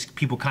money because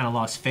people kind of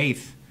lost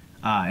faith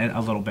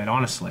a little bit,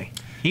 honestly.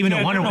 Even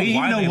though Wonder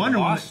Woman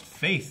lost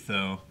faith,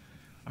 though.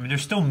 I mean, they're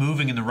still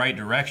moving in the right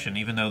direction,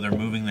 even though they're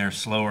moving there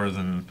slower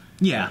than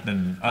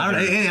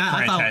other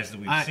franchises that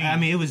we've seen.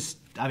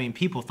 I mean,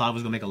 people thought it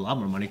was going to make a lot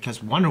more money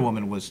because Wonder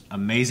Woman was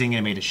amazing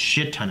and it made a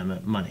shit ton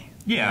of money.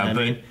 Yeah, you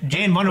know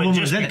and Wonder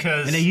Woman was in it,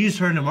 and they used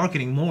her in the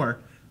marketing more.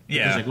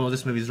 Yeah, it's like, well,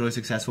 this movie is really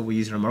successful. We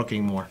use her in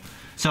marketing more.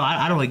 So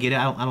I don't really get it.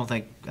 I don't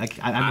think.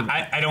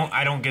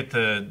 I don't get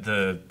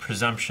the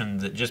presumption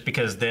that just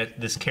because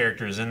this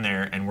character is in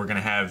there and we're going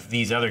to have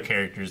these other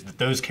characters, that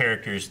those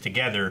characters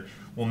together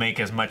will make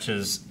as much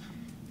as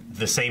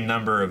the same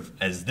number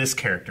as this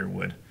character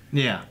would.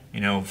 Yeah. You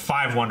know,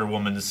 5 Wonder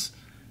Womans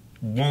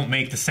won't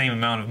make the same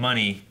amount of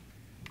money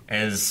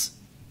as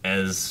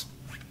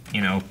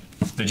you know,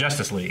 the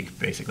Justice League,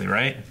 basically,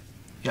 right?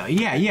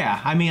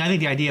 Yeah. I mean, I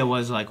think the idea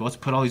was like, let's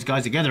put all these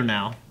guys together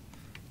now.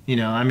 You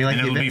know, I mean, like,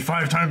 and it'll be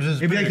 5 times as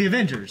big. It'd be like the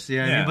Avengers.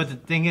 Yeah. I mean, but the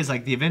thing is,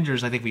 like, the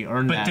Avengers, I think we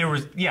earned that. But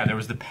there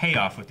was the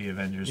payoff with the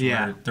Avengers.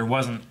 Where there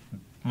wasn't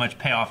much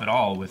payoff at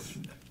all with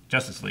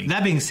Justice League.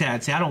 That being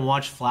said, see, I don't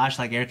watch Flash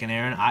like Eric and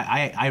Aaron.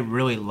 I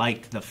really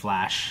liked the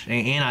Flash,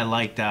 and I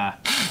liked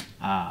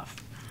Cyborg.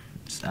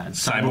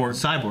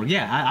 Cyborg.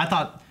 Yeah, I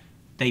thought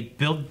they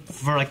built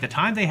for like the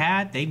time they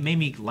had. They made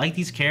me like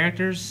these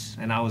characters,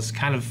 and I was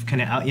kind of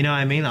out. You know what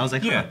I mean? I was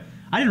like, Yeah. huh.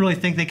 I didn't really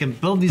think they can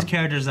build these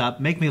characters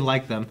up, make me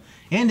like them,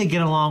 and they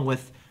get along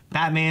with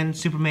Batman,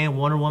 Superman,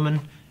 Wonder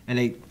Woman, and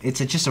it's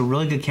just a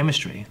really good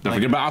chemistry. Don't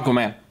forget about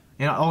Aquaman.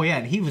 You know, oh yeah,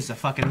 and he was a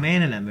fucking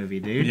man in that movie,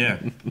 dude. Yeah.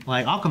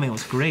 Like Aquaman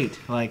was great.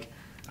 Like,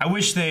 I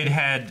wish they'd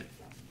had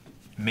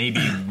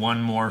maybe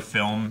one more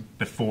film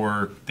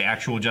before the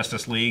actual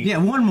Justice League. yeah,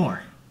 one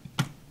more.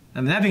 I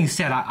mean, that being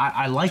said,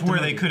 I liked Where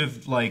the they movie. could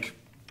have like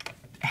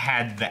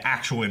had the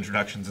actual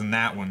introductions in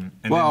that one,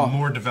 and Well, then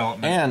more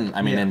development. And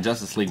I mean, Yeah. in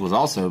Justice League was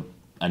also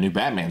a new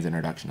Batman's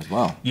introduction as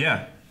well.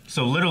 Yeah.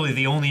 So literally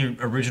the only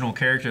original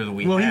character that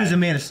we Well, had. he was a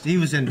man. He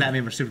was in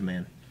Batman vs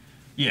Superman.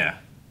 Yeah.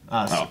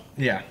 Oh,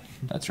 Yeah.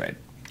 that's right.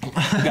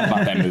 Forgot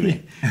about that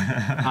movie.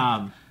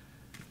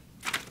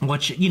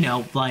 Which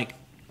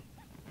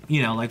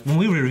like when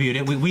we reviewed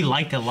it, we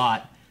liked it a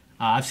lot.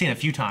 I've seen it a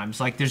few times.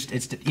 Like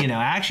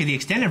actually the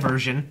extended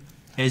version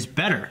is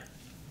better,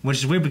 which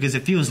is weird because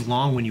it feels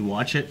long when you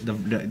watch it,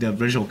 the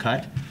original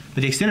cut.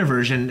 But the extended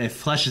version, it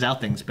fleshes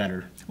out things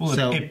better. Well,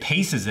 so, it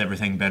paces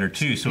everything better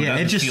too, so it yeah,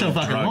 doesn't it's just feel so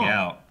fucking drug long.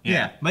 out.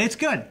 Yeah, but it's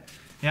good.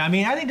 Yeah, I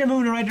mean, I think they're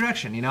moving in the right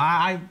direction. You know,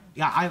 I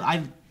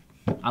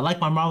like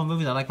my Marvel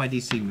movies. I like my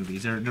DC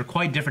movies. They're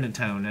quite different in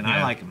tone, and I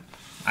Yeah. like them.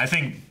 I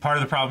think part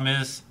of the problem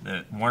is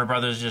that Warner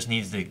Brothers just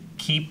needs to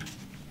keep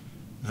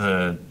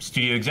the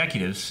studio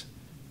executives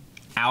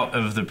out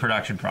of the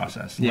production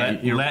process. Yeah,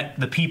 Let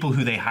the people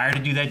who they hire to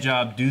do that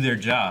job do their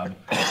job,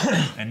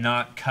 and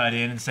not cut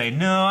in and say,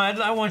 "No,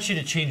 I want you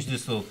to change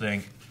this little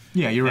thing."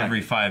 Yeah, you're right.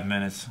 Every 5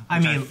 minutes. I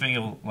Which mean,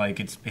 feel like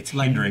it's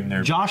Like hindering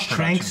their Josh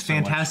production Trank's so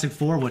much. Fantastic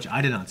Four, which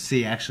I did not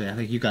see actually. I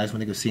think you guys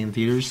went to go see in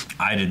theaters.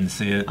 I didn't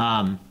see it.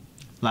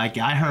 Like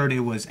I heard it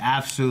was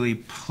absolutely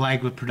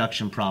plagued with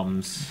production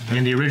problems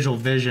in the original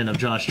vision of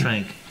Josh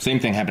Trank. Same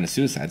thing happened to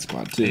Suicide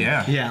Squad too.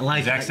 yeah. Yeah, like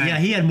Exact same. yeah,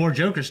 he had more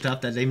Joker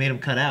stuff that they made him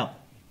cut out.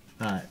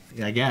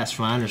 I guess,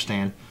 from what I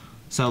understand.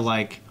 So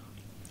like,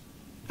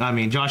 I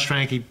mean, Josh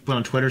Trank, he put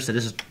on Twitter, said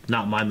this is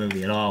not my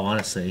movie at all.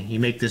 Honestly, you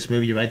make this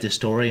movie, you write this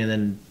story, and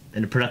then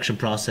in the production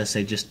process,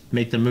 they just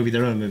make the movie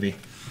their own movie.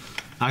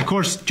 Of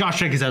course, Josh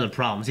Trank has other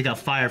problems. He got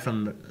fired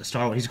from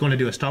Star Wars. He's going to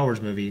do a Star Wars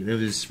movie. It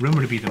was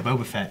rumored to be the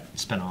Boba Fett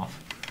spinoff,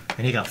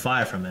 and he got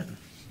fired from it.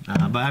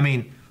 But I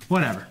mean,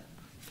 whatever.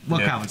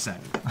 What Yeah. Calvin said.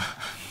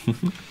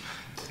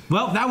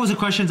 Well, that was the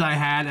questions I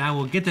had, and I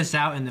will get this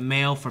out in the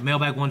mail for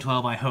Mailbag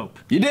 112, I hope.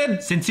 You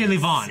did. Sincerely,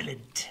 Vaughn.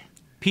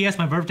 P.S.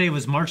 My birthday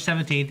was March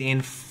 17th,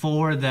 and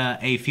for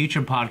A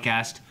Future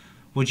podcast,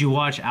 would you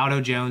watch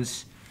Aldo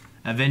Jones'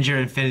 Avenger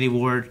Infinity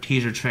War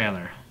teaser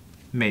trailer?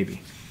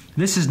 Maybe.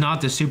 This is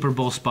not the Super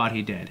Bowl spot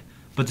he did,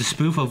 but the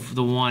spoof of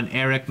the one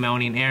Eric,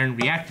 Melanie, and Aaron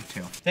reacted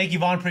to. Thank you,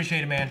 Vaughn.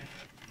 Appreciate it, man.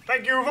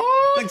 Thank you,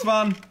 Vaughn. Thanks,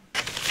 Vaughn.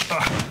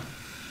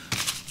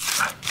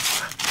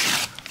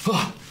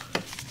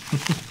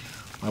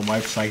 My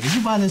wife's like, did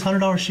you buy those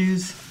 $100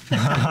 shoes?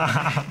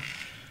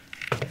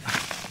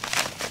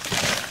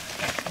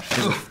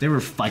 They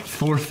were like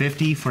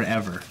 $450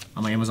 forever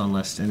on my Amazon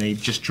list, and they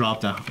just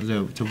dropped to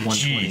 $120.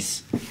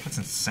 Jeez, that's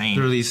They're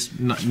insane. these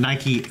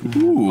Nike.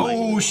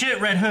 Oh shit,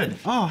 Red Hood.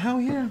 Oh hell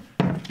yeah!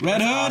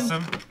 Red Hood.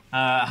 Awesome.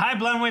 Hi,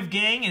 Blonde Wave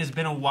Gang. It has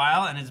been a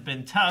while and it's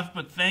been tough,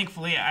 but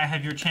thankfully I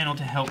have your channel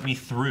to help me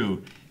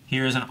through.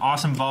 Here is an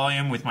awesome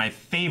volume with my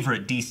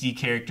favorite DC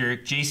character,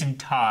 Jason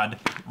Todd,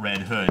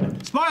 Red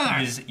Hood. Spoiler!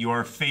 Who is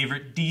your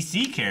favorite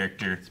DC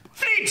character?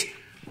 Fleet!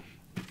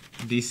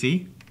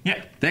 DC.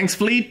 Yeah. Thanks,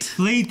 Fleet.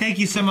 Fleet, thank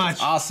you so much.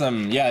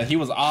 Awesome. Yeah, he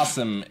was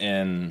awesome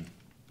in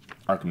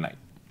Arkham Knight,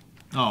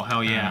 Oh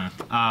hell yeah!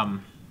 the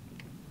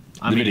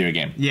video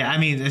game. Yeah, I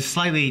mean it's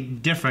slightly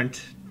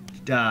different.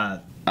 There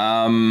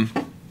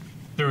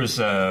was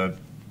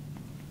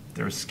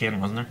skin,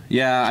 wasn't there?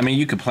 Yeah, I mean,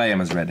 you could play him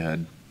as Red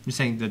Hood. You're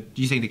saying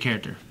the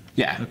character.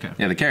 Yeah. Okay.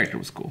 Yeah, the character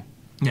was cool.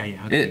 Yeah,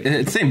 yeah. Okay.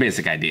 It's same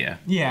basic idea.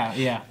 Yeah,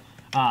 yeah.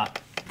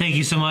 Thank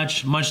you so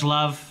much. Much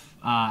love.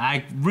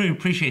 I really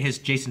appreciate his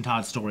Jason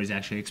Todd stories,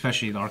 actually,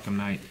 especially the Arkham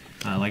Knight,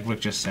 like Rick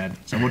just said.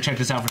 So we'll check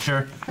this out for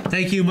sure.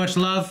 Thank you. Much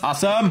love.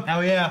 Awesome.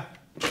 Hell yeah.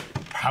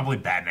 Probably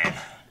Batman.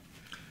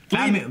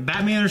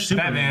 Batman or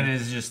Superman? Batman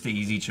is just the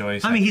easy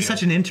choice. I mean, he's feel.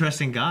 such an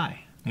interesting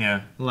guy.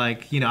 Yeah.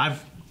 Like,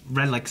 I've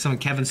read like some of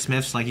Kevin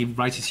Smith's, like he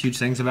writes these huge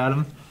things about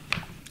him.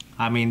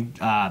 I mean,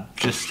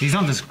 he's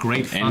not this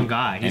great fun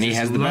guy. He's and he this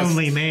has the best-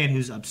 lonely man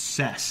who's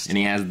obsessed. And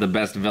he has the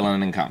best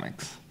villain in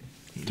comics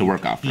to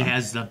work off from. He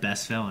has the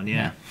best villain,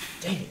 yeah.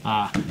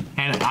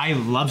 And I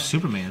love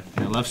Superman.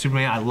 I love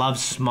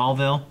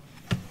Smallville.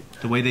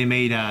 The way they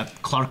made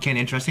Clark Kent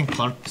interesting.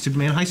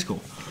 Superman in high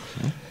school.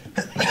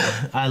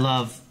 I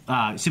love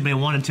Superman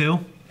 1 and 2.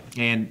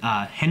 And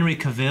Henry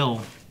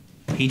Cavill,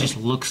 he just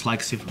looks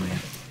like Superman.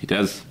 He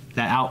does.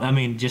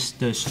 Just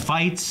those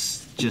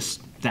fights,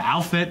 just the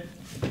outfit.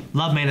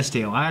 Love Man of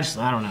Steel. I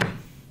don't know.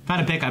 If I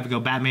had to pick, I would go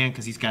Batman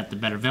because he's got the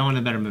better villain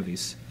and better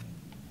movies.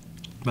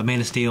 But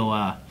Man of Steel,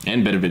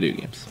 And better video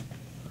games.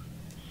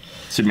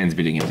 Superman's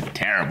video games are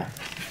terrible.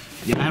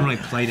 yeah, I haven't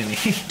really played any.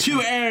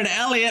 To Aaron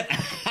Elliott.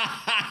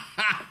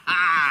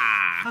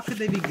 How could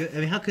they be good? I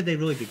mean, how could they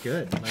really be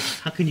good? Like,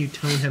 how can you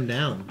tone him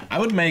down? I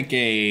would make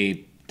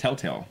a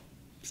Telltale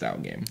style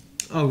game.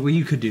 Oh, well,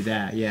 you could do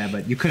that, yeah,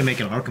 but you couldn't make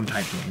an Arkham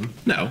type game.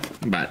 No,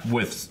 but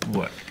With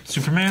what?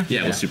 Superman?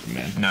 yeah, with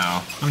Superman.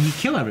 No. I mean, he'd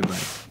kill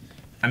everybody.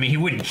 I mean, he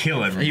wouldn't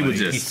kill everybody. He would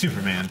just- He's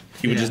Superman.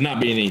 He would just not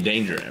be in any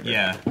danger ever.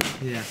 Yeah.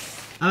 Yeah.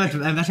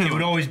 I'm actually, It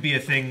would always be a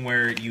thing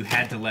where you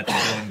had to let the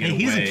villain get hey, away.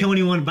 he doesn't kill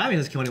anyone. Batman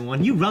doesn't kill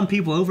anyone. You run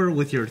people over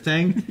with your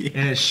thing,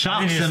 and it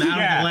shocks them out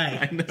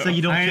of the way, so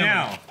you don't kill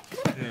them.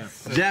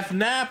 know. Jeff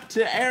Knapp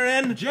to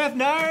Aaron. Jeff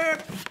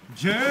Knapp!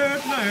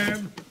 Jeff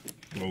Knapp!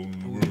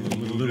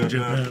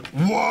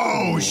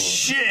 Whoa,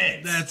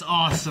 shit! That's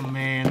awesome,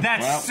 man.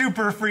 That's Well,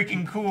 super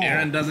freaking cool.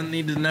 Aaron doesn't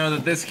need to know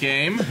that this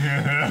came.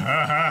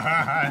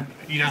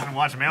 He doesn't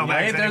watch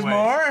mailbags Wait, there's anyway.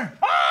 more.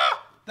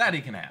 Ah! That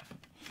he can have.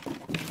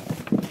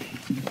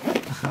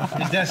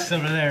 The desk's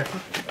over there.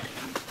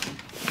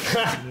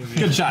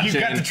 Good shot, You got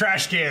Chicken. the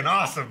trash can.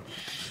 Awesome.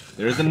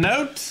 There's a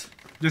note.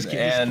 Just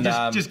kidding.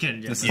 And, Just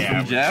kidding. This Just is Yeah,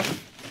 from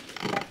Jeff.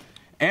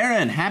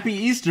 Aaron, happy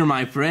Easter,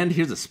 my friend.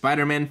 Here's a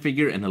Spider-Man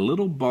figure and a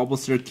little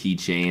Bulbasaur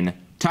keychain.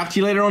 Talk to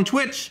you later on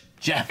Twitch.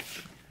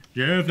 Jeff.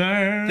 Jeff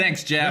Knapp.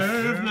 Thanks, Jeff.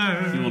 Jeff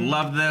Knapp. You will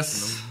love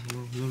this.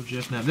 Little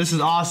Jeff Knapp. This is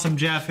awesome,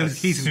 Jeff.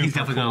 He's super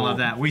definitely going to cool. love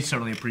that. We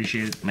certainly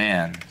appreciate it.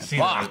 Man, See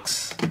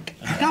box. Look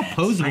how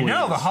posable I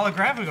know, it the is.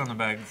 holographic on the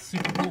bag. It's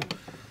super cool.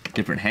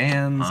 Different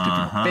hands,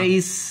 different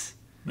face.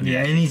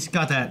 Yeah, and he's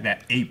got that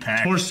That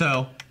 8-pack.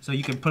 torso, so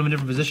you can put him in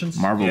different positions.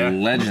 Marvel Yeah.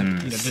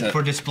 Legends.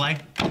 For display.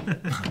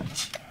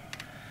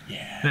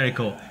 Yeah. Very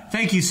cool.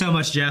 Thank you so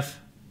much, Jeff.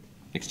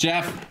 Thanks,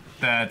 Jeff.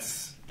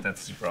 That's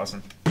super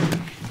awesome.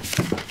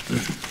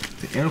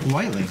 Eric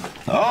Whiteley.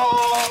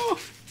 Oh!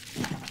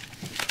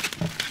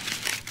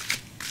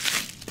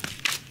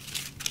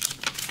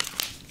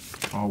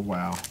 Oh,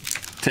 wow.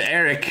 To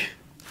Eric.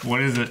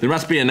 What is it? There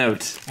must be a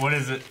note. What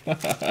is it?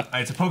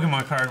 It's a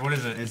Pokemon card. What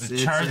is it? Is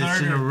it Charizard?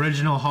 It's an or-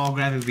 original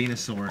holographic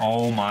Venusaur.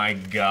 Oh my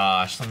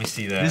gosh. Let me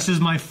see that. This is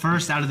my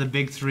first out of the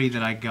big three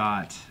that I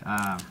got.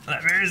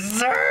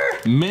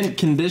 Venusaur. Mint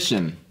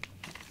condition.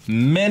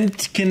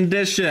 Mint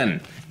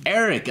condition.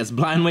 Eric, as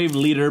Blind Wave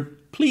leader,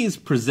 please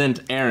present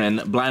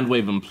Aaron, Blind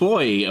Wave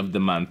Employee of the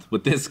Month,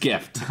 with this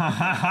gift.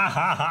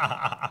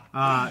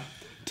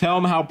 Tell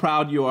him how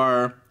proud you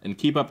are and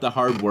keep up the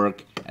hard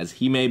work, as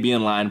he may be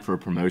in line for a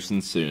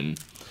promotion soon.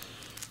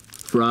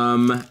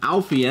 From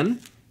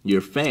Alfian,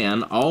 your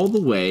fan, all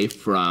the way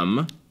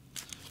from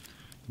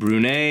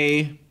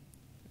Brunei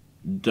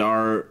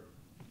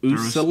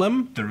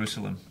Darussalam?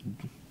 Jerusalem.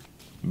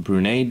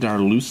 Brunei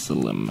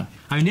Darussalam.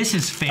 I mean, this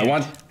is I fan.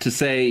 want to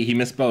say he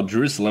misspelled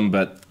Jerusalem,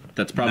 but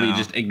that's probably No.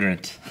 just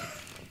ignorant.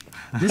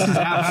 This is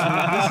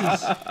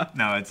absolutely.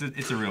 No,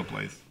 it's a real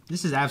place.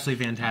 This is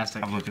absolutely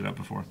fantastic. I've looked it up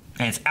before.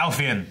 And it's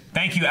Alfian.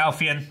 Thank you,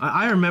 Alfian.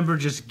 I remember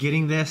just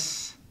getting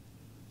this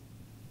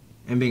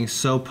and being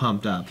so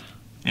pumped up.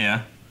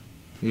 Yeah.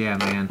 Yeah,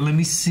 man. Let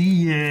me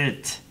see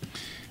it.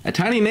 A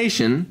tiny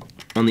nation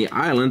on the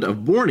island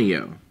of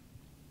Borneo.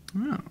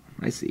 Oh,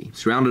 I see.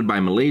 Surrounded by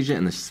Malaysia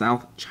and the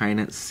South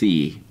China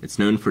Sea. It's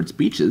known for its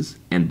beaches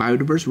and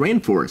biodiverse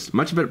rainforest,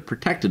 much of it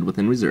protected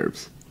within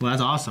reserves. Well,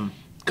 that's awesome.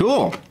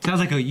 Cool. Sounds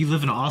like you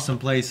live in an awesome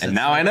place. And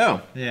now I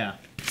know. Yeah.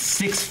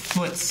 6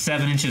 foot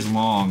 7 inches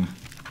long,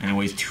 and it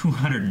weighs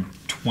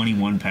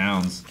 221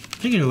 pounds. I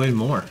think it weighs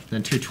more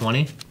than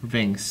 220 for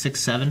being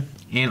 6'7",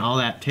 and all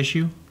that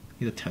tissue.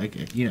 You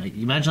know,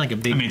 you imagine like a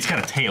big. I mean, it's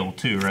got a tail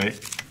too, right?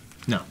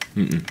 No,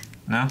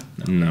 No.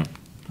 No.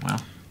 Well,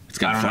 It's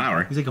got I don't know.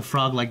 flour. he's like a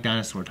frog-like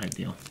dinosaur type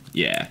deal.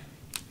 Yeah.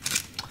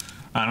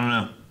 I don't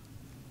know.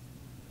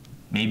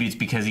 Maybe it's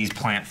because he's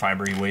plant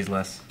fiber. He weighs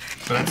less.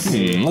 But that's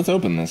Let's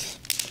open this.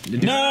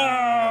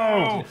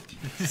 no.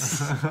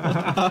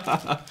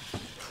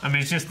 I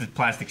mean, it's just the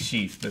plastic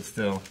sheath, but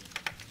still.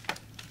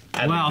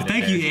 Wow,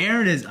 thank you,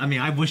 Aaron. I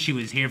mean, I wish he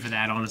was here for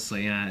that.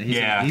 Honestly, Yeah.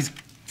 He's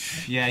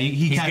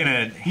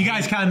gonna- You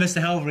guys kind of missed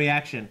a hell of a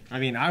reaction. I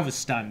mean, I was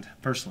stunned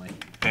personally.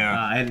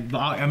 Yeah. And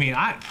I mean,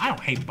 I don't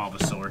hate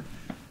Bulbasaur.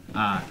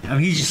 I mean,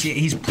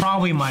 he's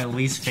probably my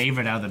least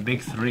favorite out of the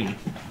big three.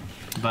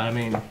 But I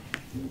mean,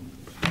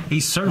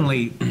 he's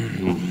certainly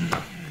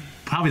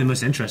probably the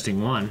most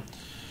interesting one.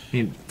 I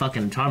mean,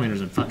 fucking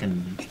Charmander's a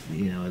fucking,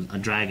 a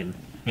dragon.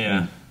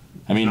 Yeah.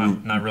 I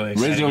mean, Not really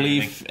exciting Razor or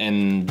Leaf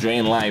and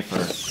Drain Life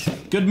are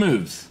good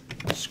moves.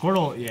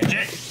 Squirtle, yeah.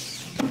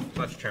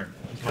 Let's turn.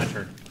 It's my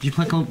turn. Did you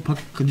collect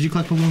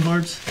Pokemon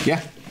cards?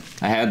 Yeah.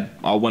 I had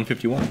all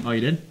 151. Oh, you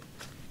did?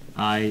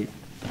 I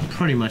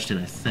pretty much did,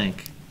 I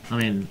think. I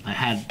mean, I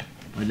had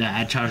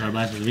Charizard,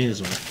 Blastoise, and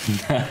Venusaur.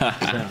 So,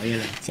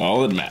 That's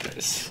all that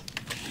matters.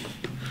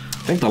 I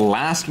think the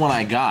last one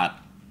I got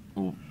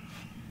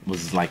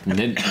was like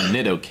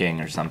Nidoking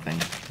or something.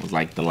 It was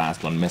like the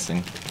last one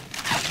missing.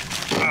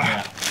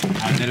 yeah.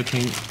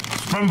 Nidoking.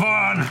 From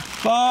Vaughn.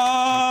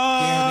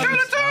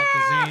 Alakazam.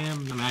 I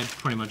mean, I had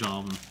pretty much all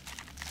of them.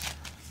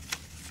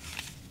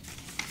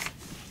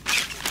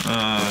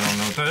 I don't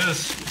know what that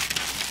is.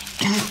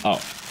 Oh.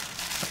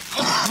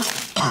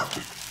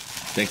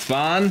 Thanks,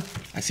 Vaughn.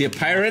 I see a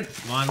pirate.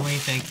 Vonley,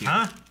 thank you.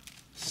 Huh?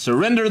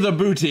 Surrender the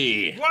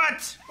booty.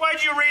 What?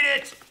 Why'd you read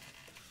it?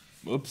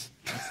 Whoops.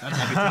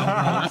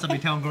 That's what we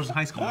telling girls in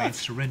high school, man.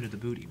 Surrender the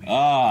booty, man.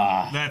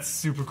 Ah, That's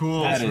super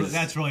cool.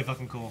 That's really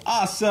fucking cool.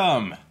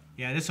 awesome.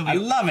 Yeah, this will be. I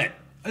love it.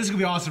 This is gonna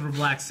be awesome for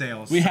black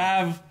sales. We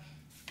have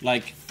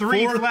like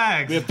Three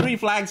flags. We have 3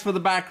 flags for the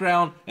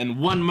background and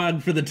 1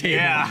 mug for the table.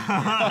 Yeah.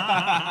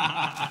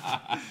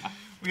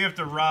 We have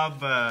to rob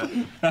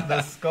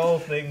the skull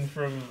thing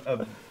from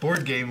a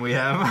board game we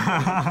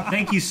have.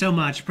 Thank you so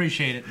much.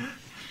 Appreciate it.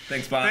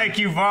 Thanks, Vaughn. Thank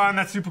you, Vaughn.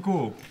 That's super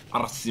cool.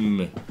 Awesome.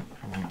 We'll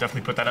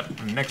definitely put that up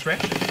in the next rack.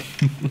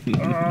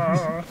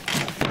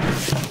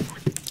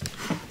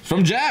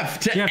 From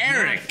Jeff to Jeff,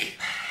 Eric.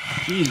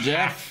 Jeez,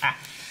 Jeff.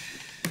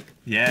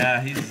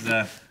 Yeah, he's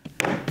The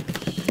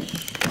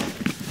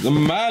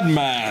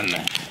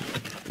madman.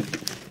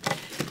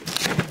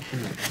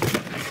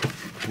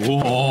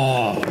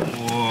 Whoa.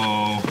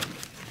 whoa.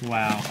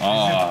 Wow.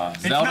 Oh,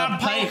 It's not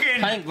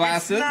broken. Pint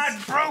glasses. It's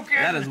not broken.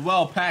 That is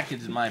well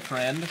packaged, my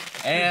friend. job.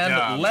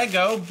 And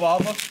Lego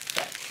Boba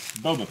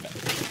Fett.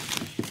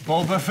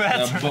 Boba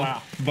Fett.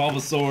 Wow.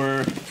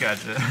 Bulbasaur.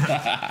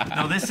 Gotcha.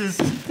 No, this is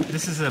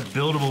a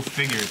buildable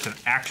figure. It's an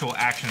actual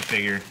action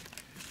figure.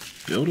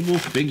 Buildable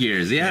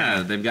figures.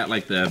 Yeah, they've got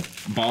like the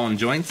ball and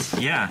joints.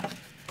 Yeah.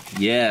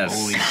 Yes.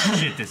 Holy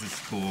shit, this is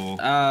cool.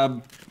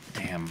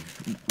 Damn.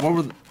 What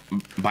were the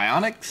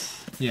Bionics?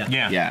 Yeah.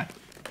 Yeah. Yeah.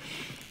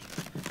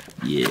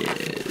 Yeah.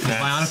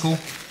 Bionicle.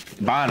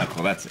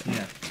 Bionicle, that's it.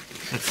 Yeah.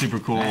 That's super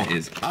cool. That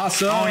is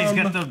awesome. Oh, he's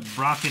got the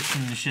rockets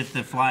and the shit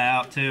that fly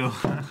out too.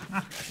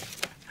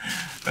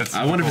 That's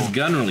I wonder if cool. his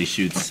gun really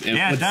shoots. It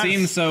Yeah, it would does.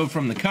 seem so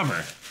from the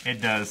cover.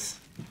 It does.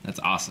 That's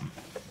awesome.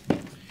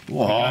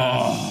 Whoa.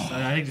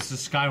 I think this is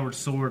Skyward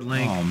Sword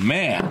Link, Oh,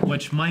 man.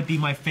 which might be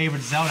my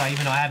favorite Zelda,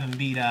 even though I haven't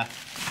beat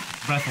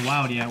Breath of the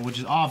Wild yet, which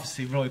is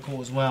obviously really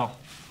cool as well.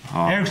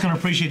 Oh, Eric's gonna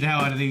appreciate the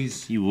hell out of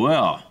these. you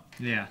will.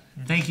 Yeah.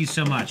 Thank you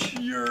so much.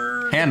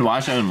 Hand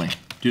wash only.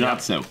 Do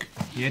not soak.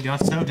 Yeah, do not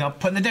soak. Don't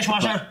put in the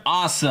dishwasher.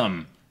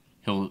 Awesome.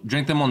 He'll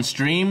drink them on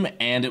stream,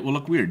 and it will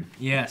look weird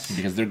Yes.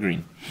 because they're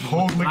green.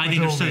 I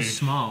think they're so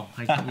small.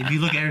 Like, if you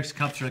look at Eric's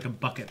cups, they're like a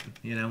bucket.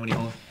 You know, when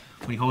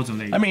he holds them,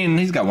 they. I mean,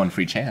 he's got one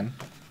for each hand.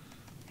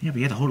 Yeah, but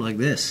you have to hold it like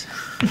this.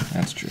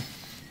 That's true.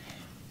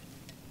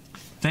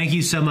 Thank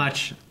you so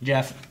much,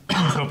 Jeff.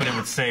 I was hoping it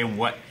would say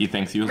what, He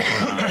thinks you.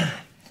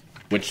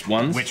 Which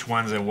ones? which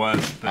ones it was,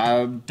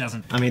 but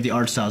doesn't. I mean, the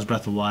art style is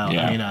Breath of the Wild.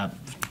 Yeah. I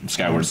mean,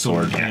 Skyward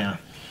Sword. Yeah.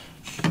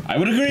 I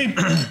would agree.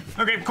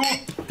 Okay, cool.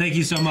 Thank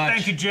you so much.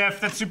 Thank you,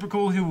 Jeff. That's super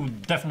cool. He will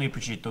definitely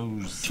appreciate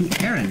those. To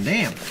Aaron,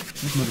 damn.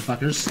 Those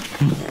motherfuckers.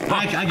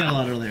 I got a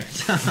lot earlier.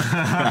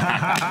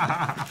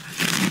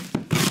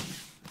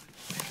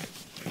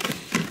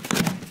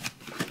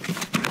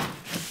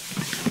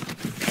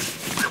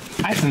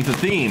 I sense a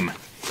theme.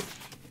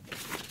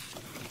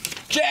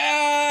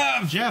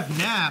 Jeff! Jeff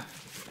Knapp.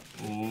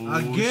 Oh,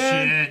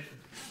 Again. shit.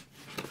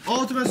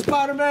 Ultimate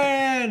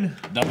Spider-Man.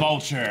 The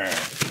Vulture.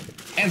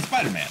 And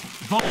Spider-Man.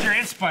 Vulture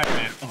and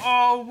Spider-Man.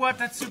 Oh, what?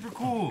 That's super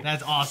cool.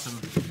 That's awesome.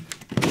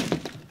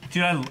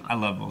 Dude, I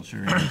love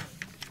Vulture.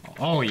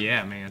 Oh,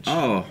 yeah, man.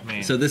 Oh,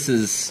 Man. so this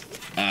is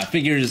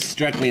figures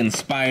directly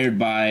inspired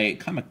by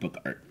comic book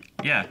art.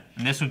 Yeah,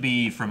 and this would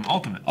be from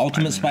Ultimate.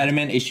 Ultimate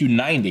Spider-Man issue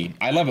 90.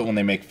 I love it when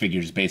they make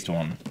figures based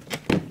on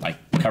like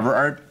cover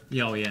art.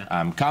 Oh,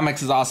 yeah.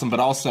 Comics is awesome, but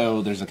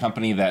also there's a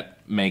company that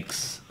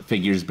makes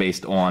figures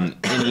based on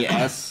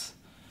NES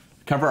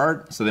cover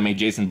art. So they made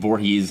Jason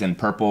Voorhees in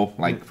purple,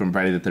 like from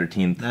Friday the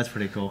 13th. That's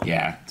pretty cool.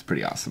 Yeah, it's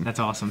pretty awesome. That's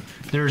awesome.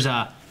 There's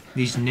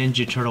these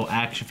Ninja Turtle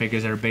action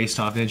figures that are based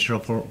off Ninja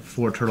Turtle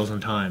 4 Turtles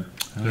in Time.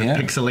 They're yeah.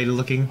 pixelated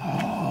looking.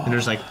 And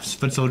there's like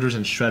Foot Soldiers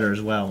and Shredder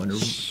as well. And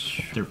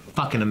they're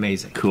fucking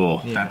amazing.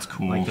 Cool. Yeah, That's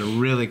cool. Like, they're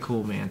really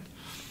cool, man.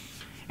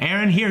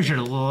 Aaron, here's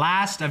your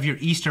last of your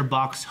Easter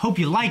box. Hope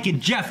you like it,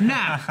 Jeff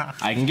Knapp.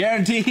 I can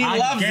guarantee he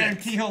loves I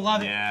guarantee he'll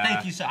love it. Yeah.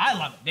 Thank you, sir. I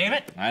love it, damn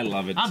it. it. I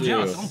love it I'm too.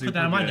 jealous. Don't put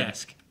that on my good.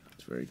 desk.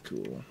 It's very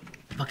cool.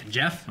 Fucking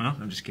Jeff. Well,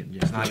 I'm just kidding,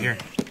 Jeff. Not here.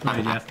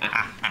 Hi,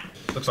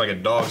 Jeff. Looks like a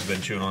dog's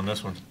been chewing on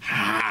this one.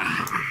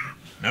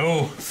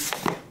 No.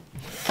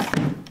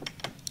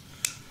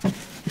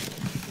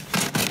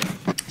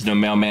 Does no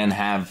mailman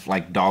have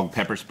like dog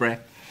pepper spray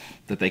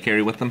that they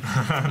carry with them?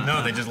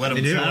 No, they just let him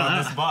They do? chew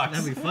on this box.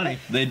 That'd be funny.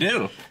 They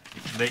do.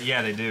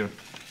 Yeah, they do.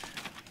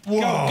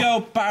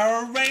 Go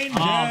Power Rangers!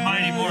 Oh,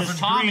 Mighty Morphin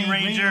Tommy,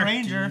 Green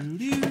Ranger.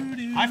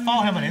 I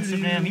follow him on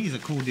Instagram. He's a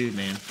cool dude,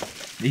 man.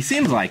 He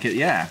seems like it,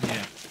 yeah.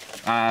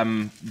 Yeah.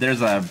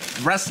 There's a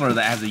wrestler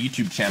that has a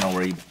YouTube channel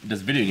where he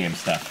does video game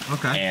stuff.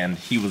 Okay. And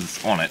he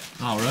was on it,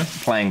 Oh, really?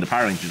 playing the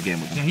Power Rangers game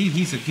with Yeah, him.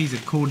 he's a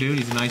cool dude.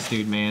 He's a nice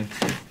dude, man.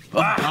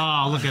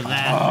 Ah. Oh, look at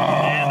that.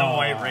 And the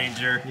White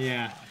Ranger.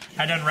 Yeah.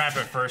 I done wrap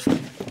it first.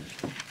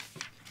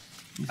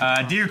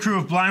 Dear crew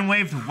of Blind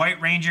Wave, the White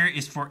Ranger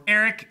is for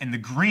Eric, and the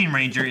Green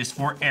Ranger is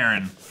for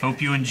Aaron.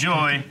 Hope you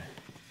enjoy.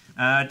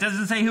 It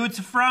doesn't say who it's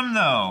from,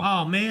 though.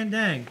 Oh, man,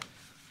 dang.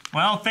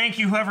 Well, thank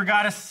you, whoever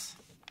got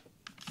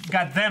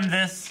them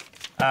this.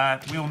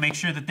 We will make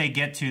sure that they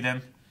get to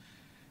them.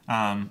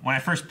 When I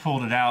first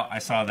pulled it out, I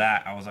saw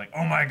that. I was like,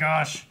 oh my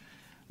gosh.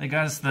 They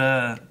got us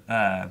the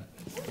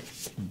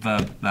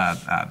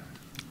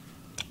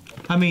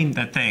I mean,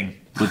 that thing.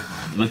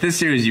 With this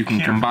series, you can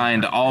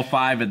combine all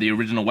 5 of the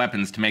original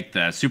weapons to make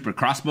the super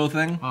crossbow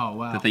thing. Oh,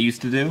 wow. That they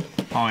used to do.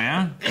 Oh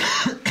yeah.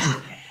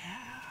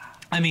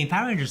 I mean,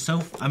 Power Rangers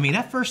I mean,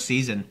 that first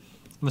season,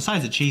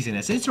 besides the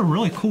cheesiness, it's a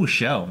really cool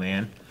show,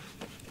 man.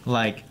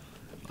 Like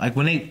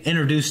when they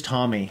introduced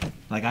Tommy,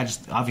 like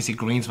obviously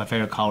green's my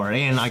favorite color,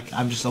 and like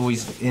I'm just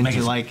always into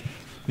Megazord. like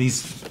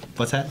these.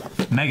 What's that?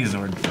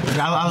 Megazord.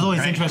 I was always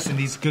Right. interested in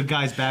these good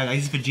guys back, like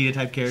these Vegeta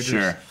type characters.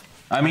 Sure.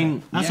 I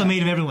mean, That's what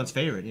made him everyone's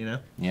favorite, you know.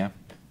 Yeah.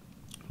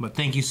 But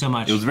thank you so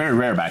much. It was very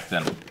rare back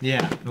then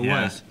Yeah, it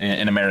Yeah. was.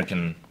 in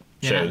American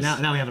Yeah, shows.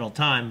 now we have it all the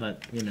time,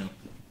 but you know.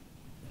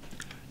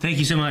 Thank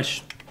you so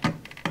much.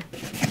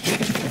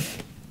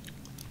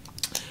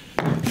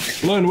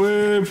 Line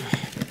wave.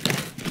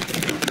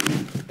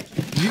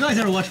 Did you guys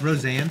ever watch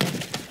Roseanne?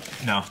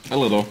 No. A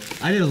little.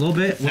 I did a little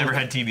bit. Never Well,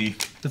 had TV.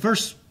 the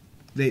first.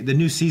 The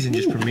new season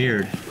just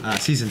premiered,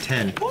 season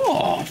 10.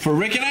 Oh, for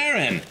Rick and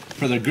Aaron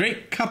for the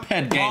great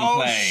Cuphead gameplay.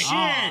 Oh shit!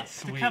 Oh, the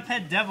sweet.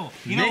 Cuphead Devil.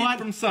 You know Made what?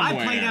 from I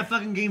somewhere. played that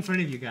fucking game for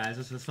any of you guys.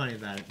 That's what's funny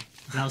about it.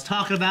 And I was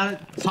talking about it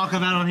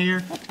on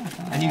here,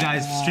 and you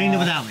guys streamed it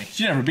without me.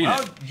 She never beat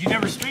Oh, it. you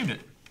never streamed it.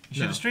 You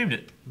should No. have streamed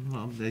it.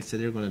 Well, they said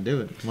they were going to do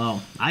it.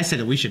 Well, I said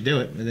that we should do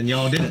it, and then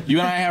y'all did it. You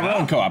and I have our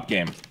own co-op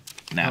game.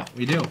 Now,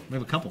 We do. We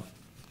have a couple.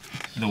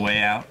 The Way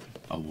Out.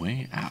 a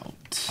way out.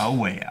 A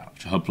Way Out.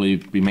 Should hopefully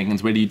be making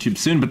its way to YouTube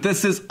soon, but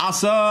this is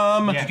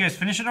awesome. Did you guys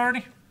finish it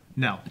already?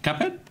 No.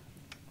 Cuphead?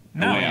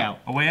 No. Way Out.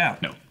 A Way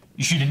Out. No.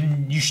 You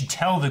should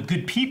tell the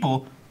good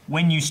people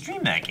when you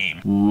stream that game.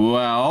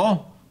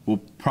 Well,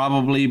 we'll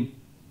probably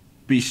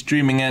be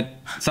streaming it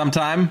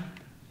sometime.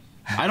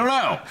 I don't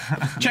know.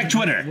 Check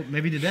Twitter.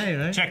 Maybe today,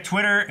 right? Check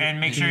Twitter and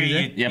make sure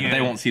you. Yeah, but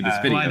they won't see this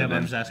video. Well, I know, but then.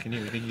 I'm just asking you.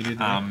 You think you can do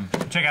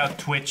that? Check out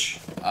Twitch.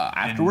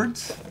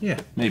 Afterwards? Yeah.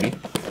 Maybe.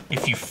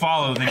 If you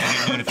follow, then you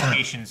get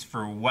notifications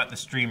for what the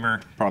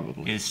streamer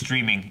Probably. is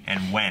streaming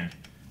and when.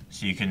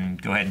 So you can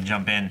go ahead and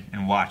jump in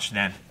and watch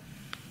then.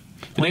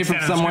 Today Links from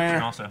down in the description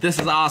somewhere. also. This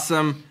is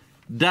awesome.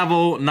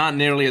 Devil, not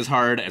nearly as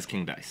hard as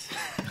King Dice.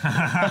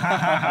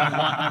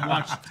 I've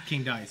watched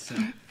King Dice, so.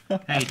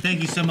 Hey,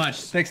 thank you so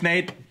much. Thanks,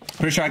 Nate.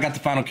 Pretty sure I got the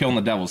final kill on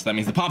the Devil, so that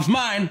means the pop's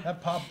mine. That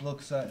pop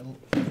looks, the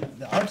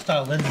art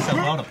style lends itself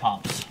well to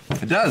pops.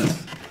 It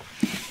does.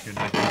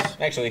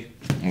 Actually.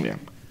 Yeah.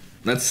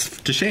 That's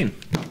to Shane.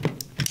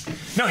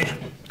 No, yeah.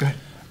 Go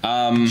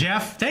ahead.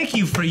 Jeff, thank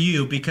you for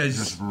you,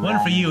 because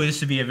one for you, this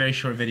would be a very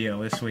short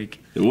video this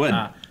week. It would.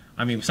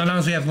 I mean,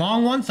 sometimes we have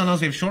long ones, sometimes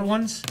we have short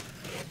ones.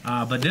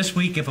 But this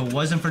week, if it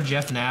wasn't for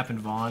Jeff Knapp and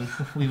Vaughn,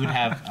 we would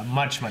have a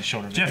much, much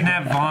shorter video. Jeff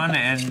Knapp, Vaughn,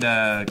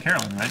 and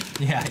Carolyn, right?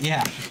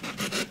 Yeah.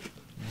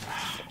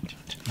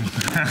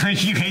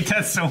 You hate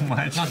that so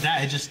much. Not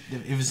that,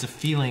 it was the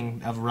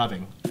feeling of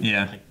rubbing.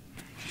 Yeah.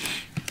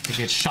 It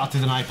gets shot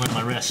through the knife with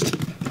my wrist.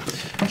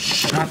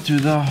 Shot through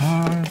the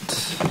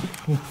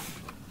heart.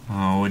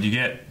 Oh, what'd you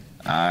get?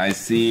 I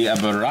see a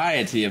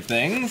variety of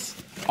things.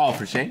 All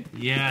for Shane.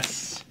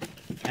 Yes.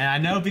 And I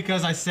know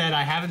because I said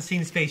I haven't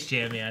seen Space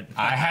Jam yet.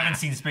 I haven't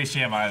seen Space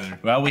Jam either.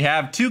 Well, we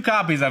have 2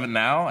 copies of it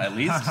now, at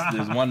least.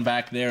 There's one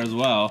back there as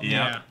well.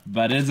 Yeah.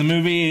 But it's a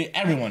movie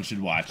everyone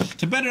should watch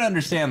to better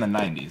understand the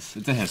 90s.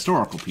 It's a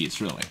historical piece,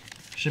 really.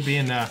 Should be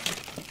in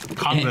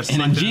Congress.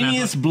 An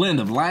ingenious blend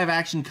of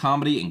live-action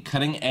comedy and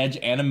cutting-edge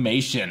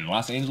animation.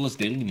 Los Angeles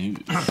Daily News.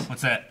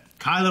 What's that?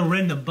 Kylo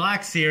Ren, the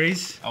Black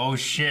series, Oh,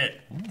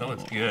 shit. That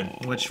looks good.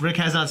 which Rick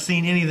has not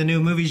seen any of the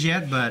new movies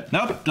yet, but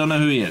Nope, don't know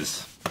who he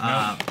is.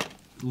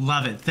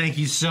 love it. Thank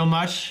you so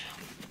much.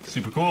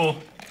 Super cool.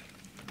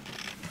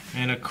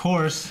 And of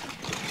course,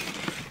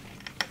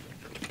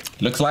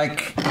 Looks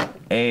like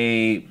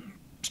a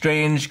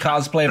strange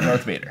cosplay of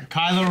Darth Vader.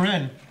 Kylo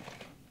Ren.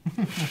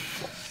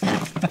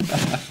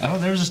 Oh,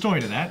 there's a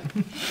story to that.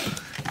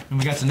 And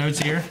we got some notes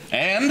here.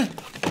 And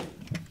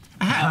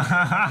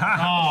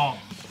Oh,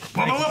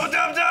 Wubba wubba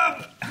dub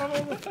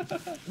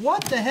dub!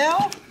 what the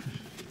hell?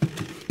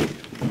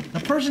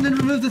 The person didn't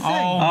remove the thing.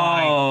 Oh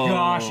my Oh.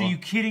 gosh, are you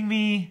kidding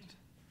me?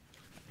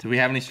 do we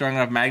have any strong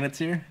enough magnets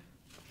here?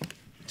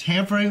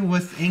 Tampering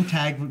with ink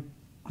tag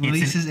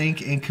releases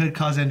ink and could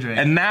cause injury.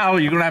 And now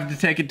you're going to have to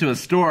take it to a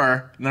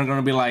store, and they're going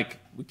to be like,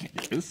 we can't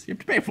do this. You have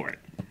to pay for it.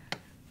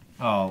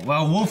 Oh,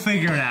 well, we'll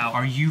figure it out.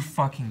 Are you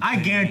fucking I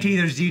kidding guarantee me?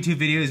 there's YouTube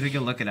videos. We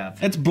can look it up.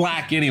 It's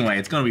black anyway.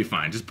 It's going to be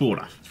fine. Just pull it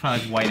off. It's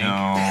probably white ink.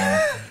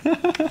 No.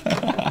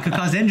 It could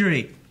cause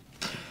injury.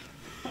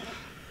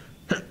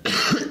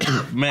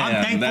 Man,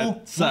 I'm thankful.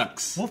 that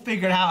sucks. We'll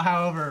figure it out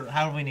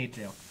however we need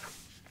to.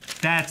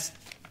 That's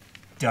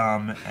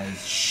dumb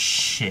as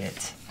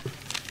shit.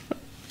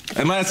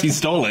 Unless he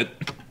stole it.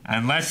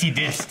 Unless he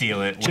did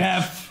steal it. which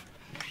Jeff,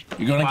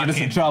 you're going to get us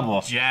in fucking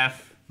trouble.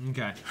 Jeff.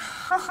 Okay.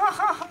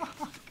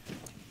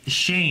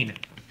 Shane,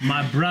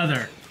 my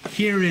brother,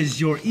 here is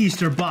your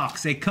Easter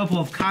box. A couple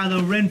of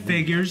Kylo Ren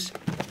figures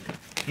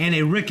and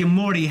a Rick and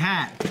Morty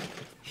hat.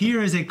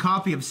 Here is a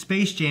copy of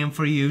Space Jam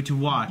for you to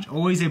watch.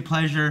 Always a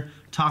pleasure.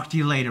 Talk to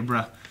you later,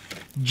 bruh.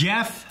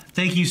 Jeff,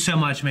 Thank you so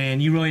much,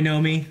 man. You really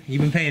know me.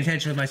 You've been paying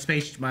attention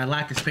with my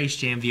lack of Space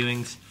Jam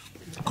viewings.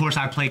 Of course,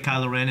 I played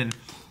Kylo Ren, and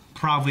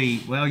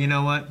probably, well, you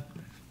know what?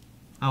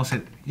 I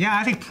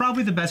think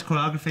probably the best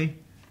choreography.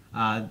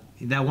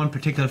 That one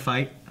particular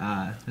fight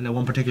in that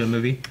one particular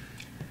movie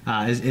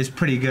is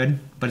pretty good,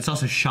 but it's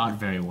also shot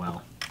very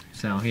well.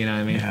 So, you know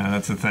what I mean? Yeah,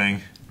 that's the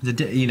thing.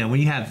 You know, when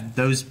you have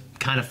those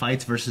kind of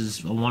fights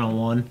versus a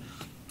one-on-one,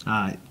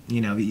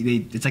 you know,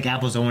 it's like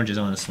apples and oranges,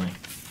 honestly.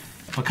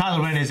 But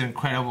Kylo Ren is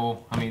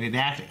incredible. I mean,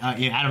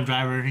 Adam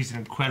Driver, he's an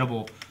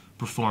incredible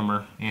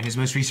performer, and his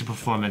most recent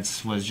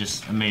performance was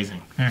just amazing.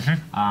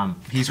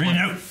 He's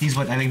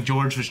what I think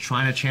George was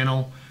trying to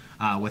channel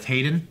with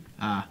Hayden,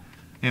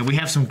 and we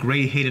have some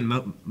great Hayden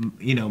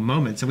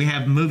moments, and we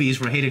have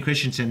movies where Hayden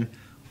Christensen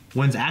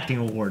wins acting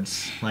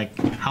awards, like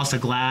House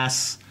of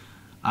Glass,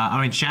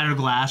 Shattered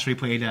Glass, where he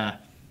played that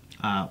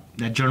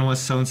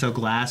journalist so-and-so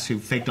Glass who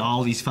faked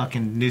all these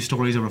fucking news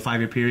stories over a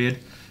 5-year period.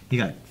 He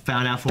got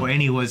found out for,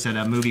 and he was at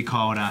a movie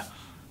called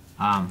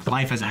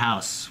Life as a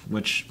House,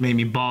 which made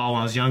me bawl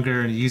when I was younger,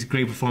 and he used a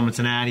great performance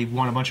in that. He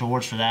won a bunch of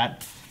awards for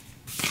that.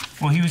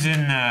 Well, he was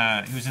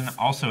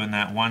also in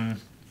that one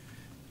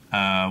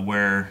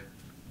where,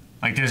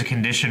 like, there's a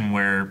condition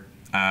where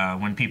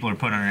when people are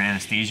put under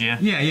anesthesia,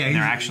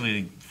 they're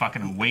actually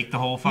fucking awake the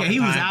whole fucking time.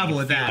 Yeah, he was able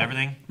with that.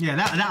 Everything. Yeah,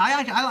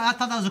 I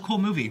thought that was a cool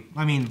movie.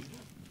 I mean,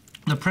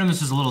 the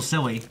premise is a little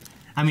silly.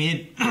 I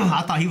mean,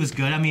 I thought he was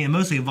good. I mean, it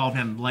mostly involved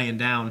him laying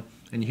down,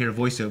 and you hear a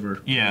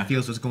voiceover. Yeah. He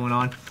feels what's going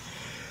on.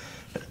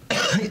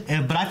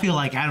 But I feel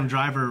like Adam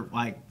Driver,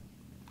 I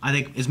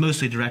think, is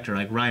mostly director,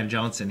 like Ryan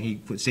Johnson.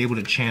 He was able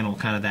to channel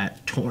kind of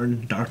that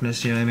torn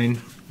darkness, you know what I mean?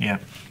 Yeah.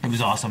 It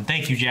was awesome.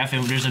 Thank you, Jeff.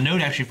 And there's a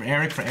note actually for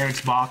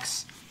Eric's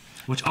box,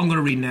 which I'm going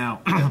to read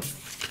now.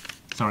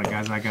 Sorry,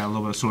 guys, I got a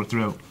little bit of sore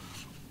throat.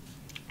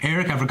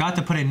 Eric, I forgot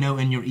to put a note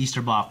in your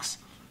Easter box.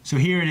 So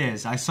here it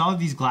is. I saw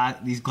these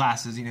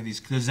glasses, you know,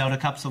 the Zelda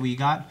cups that we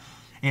got,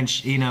 and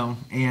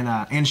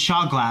and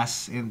shot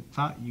glass, and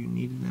thought you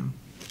needed them.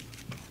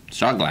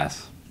 Shot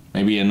glass.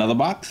 Maybe another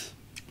box?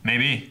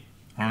 Maybe.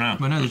 I don't know.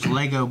 But no, there's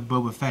Lego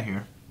Boba Fett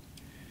here.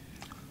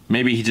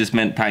 Maybe he just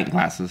meant pint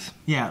glasses.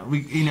 Yeah,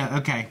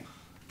 okay.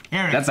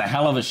 Eric. That's a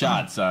hell of a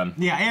shot, son.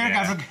 Yeah,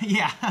 Eric,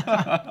 Yeah.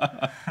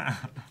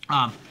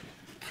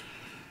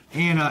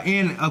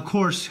 And of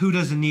course, who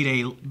doesn't need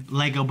a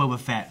Lego Boba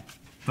Fett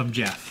from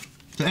Jeff?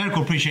 So Eric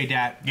will appreciate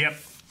that. Yep.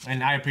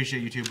 And I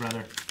appreciate you too,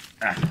 brother.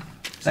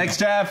 Thanks,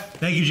 Jeff.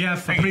 Thank you,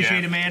 Jeff.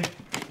 Appreciate it, man.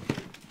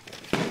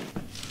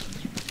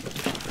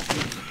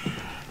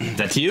 Is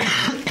that to you?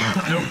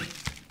 Nope.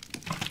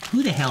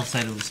 Who the hell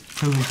said it was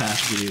proven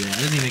faster to do that?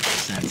 It doesn't even make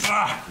sense.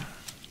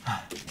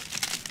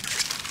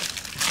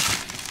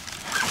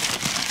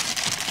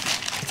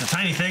 It's a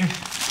tiny thing.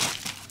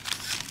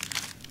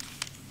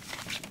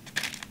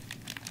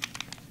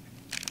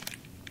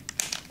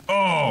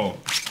 Oh,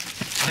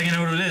 I think I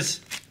know what it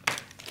is.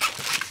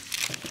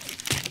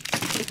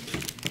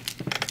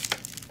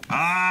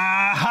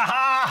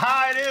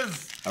 It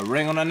is. A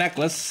ring on a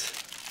necklace.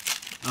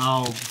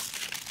 Oh.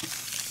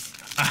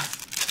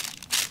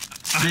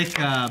 Sick,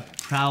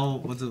 prowl,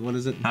 what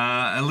is it?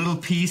 A little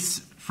piece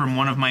from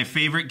one of my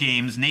favorite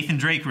games, Nathan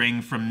Drake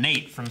ring from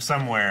Nate from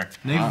somewhere.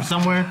 Nate from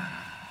somewhere?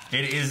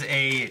 It is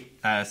a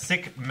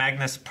sick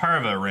Magnus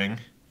Parva ring.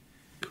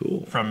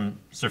 Cool. From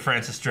Sir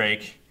Francis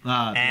Drake.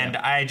 And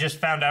yeah. I just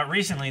found out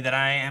recently that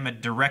I am a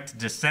direct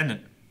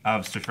descendant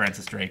of Sir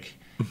Francis Drake.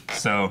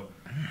 So,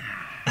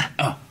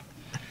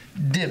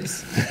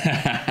 dibs.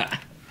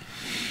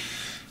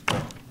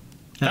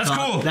 That's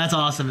cool. That's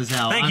awesome as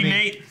hell. Thank you,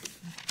 Nate.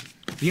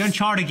 The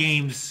Uncharted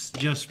games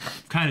just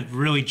kind of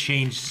really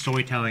changed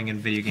storytelling in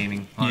video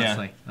gaming,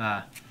 honestly.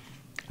 Yeah.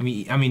 I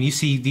mean, you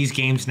see these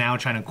games now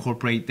trying to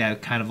incorporate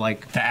that kind of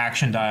like The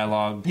action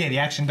dialogue. Yeah, the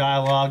action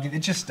dialogue. It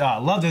just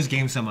love those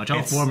games so much.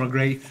 All four of them are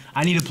great.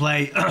 I need to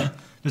play.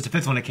 There's the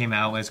fifth one that came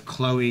out as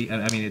Chloe.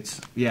 I mean, it's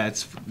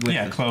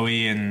with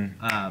Chloe and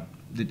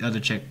the other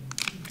chick,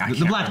 the black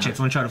remember. chick.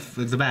 The one trying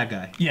to the bad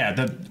guy. yeah,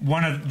 the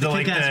one of the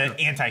like the kick-ass girl.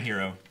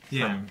 anti-hero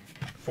from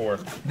 4.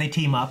 They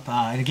team up,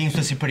 and the game's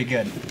supposed to be pretty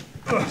good.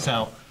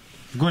 So,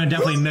 I'm going to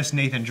definitely miss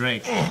Nathan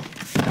Drake.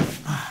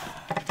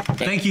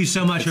 Thank you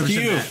so much for It's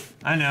you. that.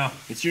 I know.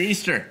 It's your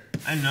Easter.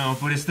 I know,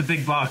 but it's the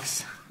big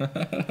box.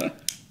 I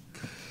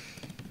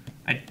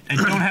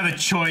don't have a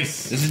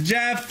choice. This is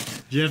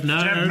Jeff. Jeff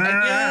Nerd.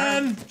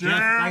 Again.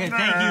 I can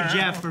thank you,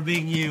 Jeff, for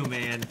being you,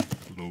 man.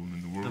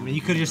 I mean,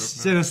 you could have just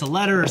sent us a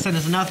letter or sent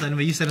us nothing,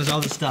 but you sent us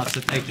all this stuff, so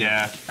thank you.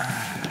 Yeah.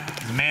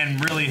 The man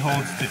really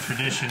holds the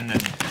tradition.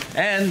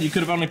 And you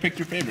could have only picked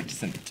your favorite to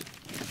send it to.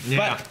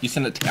 Yeah. But you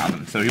sent it to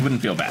Calvin, so he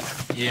wouldn't feel bad.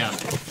 Yeah.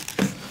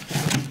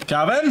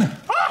 Calvin?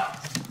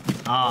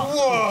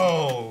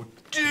 Whoa,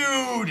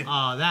 dude!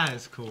 Oh, that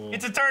is cool.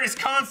 It's a TARDIS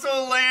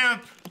console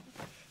lamp.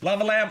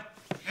 Lava lamp.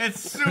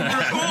 It's super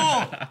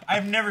cool.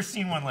 I've never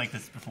seen one like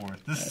this before.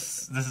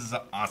 This is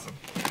awesome.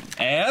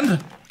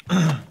 And?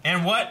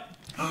 And what?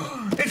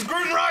 It's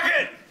Gruden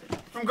Rocket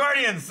from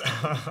Guardians.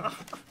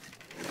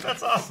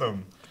 That's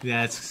awesome.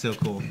 Yeah, it's so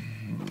cool.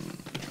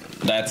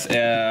 That's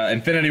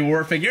Infinity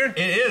War figure. It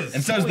is.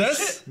 And so is Holy this.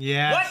 shit.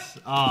 Yes.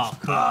 What? Oh,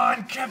 cool. Oh,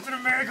 and Captain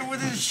America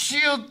with his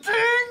shield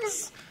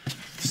things.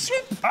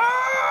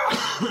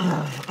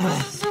 Oh, this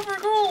is super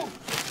cool.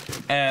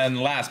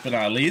 And last but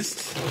not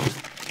least,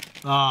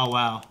 Oh,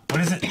 wow. What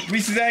is it?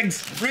 Reese's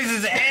Eggs.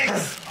 Reese's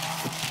Eggs.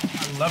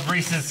 Oh, I love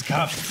Reese's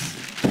Cups.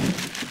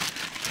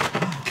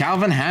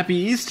 Calvin, happy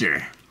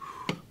Easter.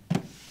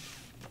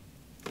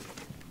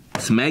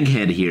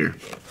 Smeghead here.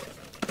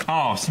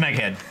 Oh,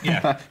 Smeghead.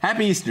 Yeah.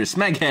 Happy Easter,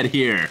 Smeghead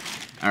here.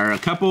 Are a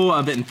couple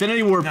of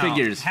Infinity War No,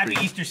 figures. Happy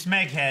for you. Easter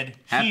Smeghead.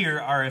 Here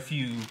are a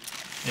few.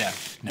 Yeah.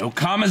 No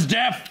commas,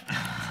 Jeff.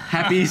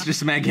 Happy Easter,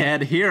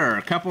 Smeghead. Here are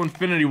a couple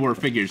Infinity War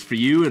figures for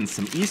you and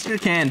some Easter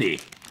candy.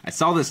 I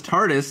saw this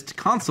TARDIS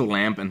console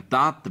lamp and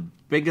thought the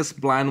biggest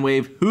blind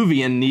wave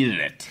Whovian needed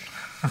it.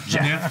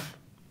 Jeff.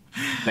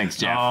 Thanks,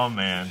 Jeff. Oh,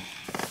 man.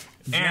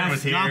 Aaron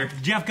was here.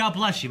 Jeff, God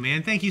bless you,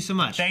 man. Thank you so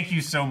much. Thank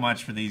you so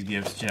much for these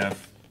gifts,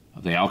 Jeff.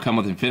 They all come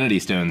with Infinity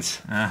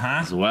Stones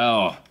as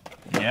well.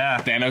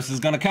 Yeah. Thanos is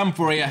gonna come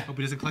for you. Hope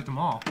he doesn't collect them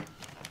all.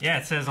 Yeah,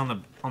 it says on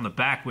the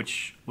back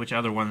which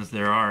other ones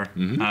there are.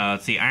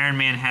 Let's see. Iron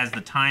Man has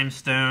the Time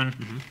Stone.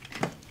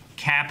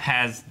 Cap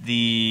has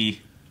the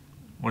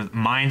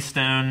Mind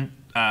Stone.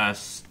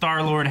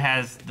 Star-Lord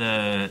has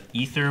the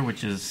Ether,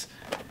 which is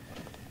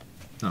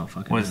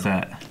what is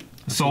that?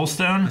 Soul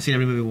Stone. I've seen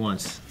every movie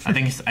once. I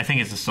think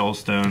it's a Soul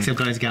Stone. Except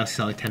Guardians of the Galaxy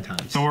saw like 10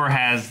 times. Thor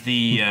has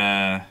the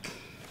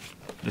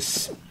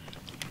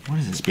what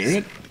is it?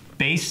 Spirit?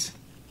 Space.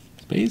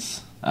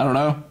 Space? I don't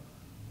know.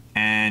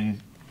 And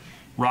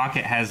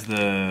Rocket has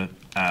the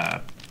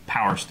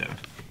Power Stone,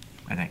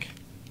 I think.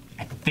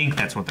 I think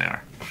that's what they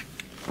are.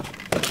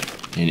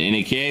 In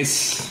any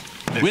case,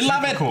 They're we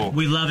love super it. Cool.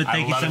 We love it.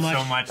 Thank you so much. I love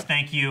it so much.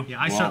 Thank you. Yeah,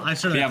 I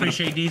certainly yeah,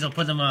 appreciate these. I'll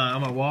put them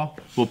on my wall.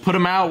 We'll put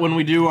them out when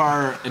we do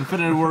our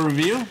Infinity War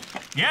review.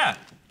 Yeah,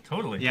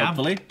 totally. Yeah,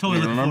 Hopefully.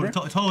 totally You remember?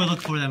 totally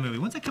look forward to that movie.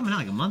 When's that coming out?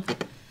 Like a month?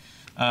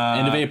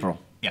 End of April.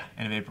 Yeah,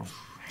 end of April.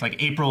 It's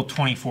like April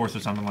 24th or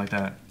something like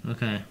that.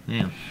 Okay,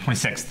 damn.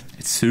 26th.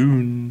 It's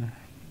soon.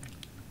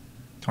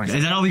 26th.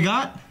 Is that all we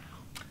got?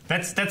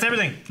 That's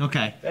everything.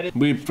 Okay.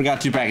 We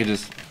forgot 2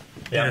 packages.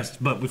 Yeah. Yes,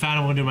 but we found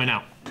them. We'll do it right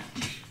now.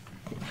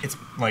 It's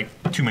like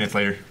 2 minutes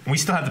later. We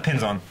still have the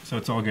pins on, so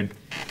it's all good.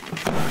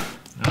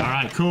 All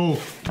right, cool.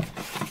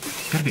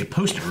 Gotta be a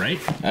poster, right?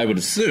 I would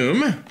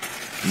assume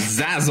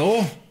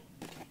Zazzle.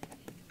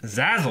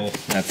 Zazzle.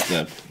 That's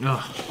the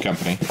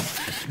company.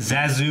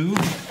 Zazu.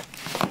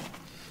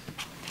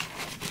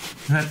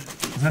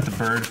 Isn't that the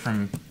bird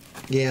from...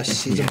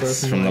 Yes, he's a bird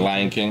It's from The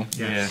Lion King.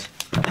 Yes.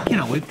 I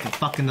cannot wait for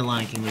fucking The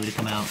Lion King movie to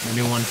come out. The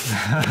new one.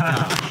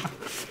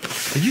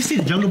 Did you see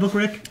The Jungle Book,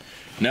 Rick?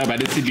 No, but I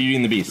did see Beauty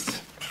and the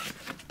Beast.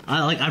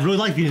 I really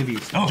like Beauty and the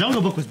Beast. Oh.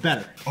 Jungle Book was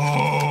better.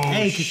 Oh,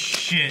 Hey,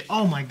 shit.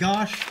 Oh my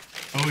gosh.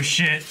 Oh,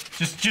 shit.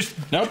 Just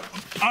Nope.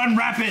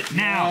 unwrap it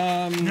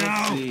now.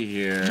 Let's see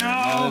here.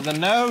 No. There's a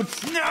note.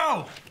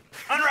 No!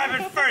 Unwrap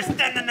it first,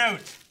 then the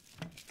note.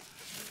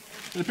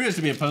 It appears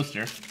to be a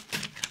poster.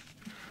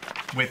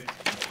 With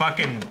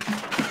fucking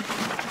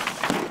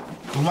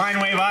line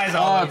wave eyes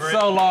all Oh, over it's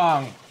so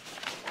long. it.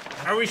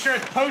 Are we sure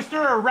it's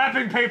poster or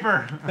wrapping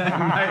paper? It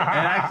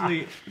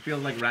actually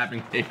feels like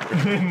wrapping paper.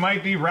 It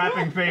might be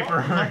wrapping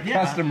paper.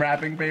 Custom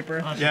wrapping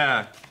paper.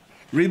 Yeah.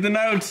 Read the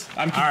notes.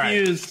 I'm right.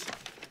 confused.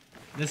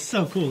 That's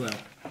so cool,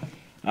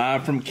 though.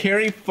 From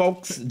Carrie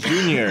Folks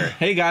Jr.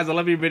 Hey guys, I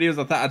love your videos.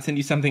 I thought I'd send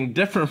you something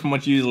different from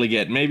what you usually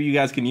get. Maybe you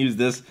guys can use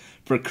this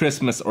for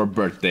Christmas or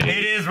birthday.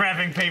 It is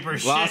wrapping paper.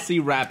 Glossy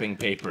Shit. wrapping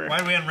paper. Why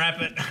do we unwrap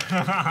it?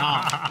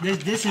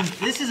 This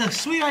is a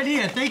sweet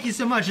idea. Thank you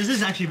so much. This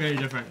is actually very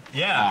different.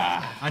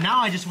 Yeah. Now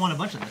I just want a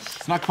bunch of this.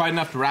 It's not quite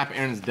enough to wrap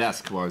Aaron's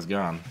desk while he's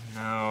gone.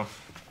 No.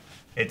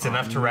 It's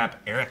enough to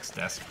wrap Eric's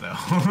desk, though.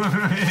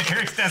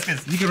 Eric's desk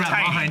is You can wrap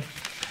tiny. mine.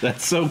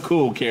 That's so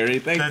cool, Carrie.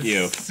 Thank That's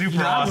you.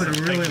 super I awesome. would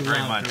really Thank you very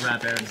love much. to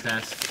wrap Aaron's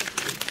desk.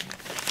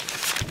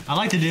 I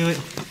like to do it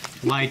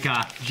like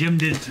Jim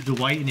did to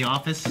Dwight in The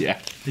Office. Yeah.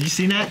 Did you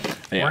see that?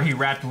 Yeah. Where he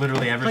wrapped literally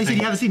Like you everything. said,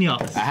 you haven't seen The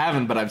Office. I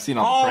haven't, but I've seen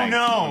all the Oh, pranks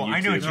no. on I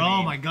know YouTube. what you Oh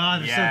mean. my god,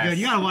 it's Yes. so good.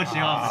 You gotta watch The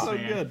Office, So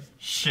man. good.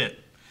 Shit.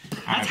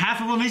 That's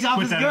half of what makes The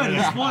Office that good. in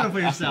You there. spoil it for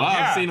yourself. Well,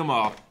 Yeah. I've seen them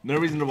all. No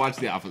reason to watch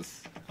The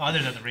Office. Oh,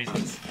 there's other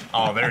reasons.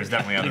 Oh, there's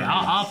definitely other reasons.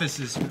 Office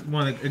is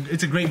one of the,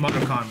 it's a great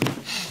MotherCon.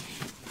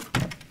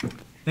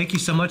 Thank you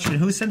so much. And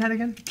who sent that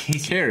again?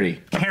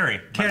 Carrie.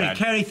 Carrie. Carrie,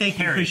 thank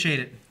you. Carrie. Appreciate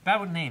it.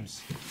 Bad with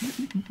names.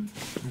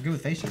 I'm good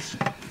with faces.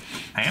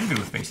 I am good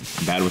with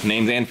faces. Bad with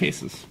names and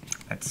faces.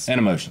 That's And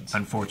emotions.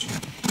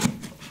 unfortunate.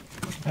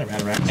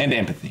 And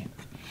empathy.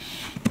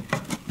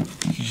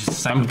 You're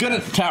just I'm good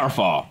at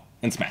Towerfall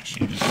and Smash.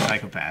 You're just a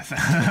psychopath.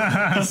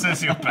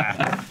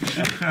 Sociopath.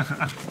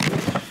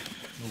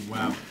 Oh,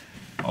 wow.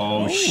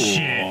 Oh,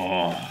 shit.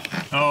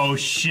 Oh,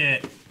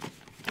 shit.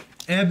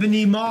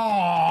 Ebony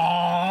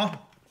Maw.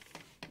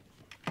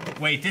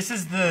 Wait, this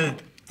is the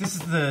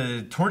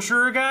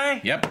torturer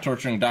guy? Yep,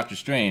 torturing Doctor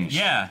Strange.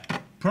 Yeah.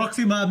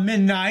 Proxima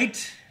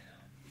Midnight.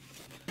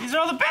 These are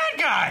all the bad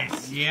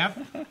guys. Yep.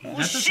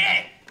 Oh,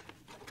 shit.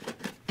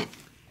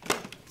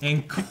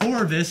 and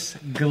Corvus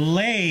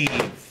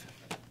Glaive.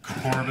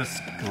 Corvus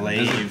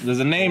Glaive. There's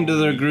a name to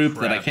their group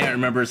that I crap. can't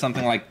remember,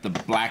 something like the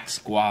Black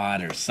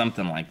Squad or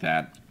something like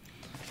that.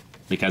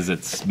 Because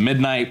it's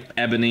Midnight,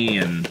 Ebony,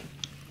 and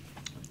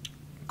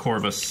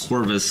Corvus.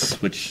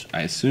 Corvus, which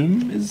I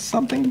assume is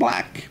something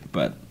black,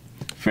 but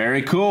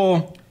very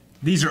cool.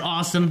 These are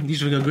awesome.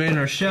 These are gonna go great on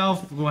our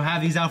shelf. We'll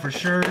have these out for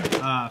sure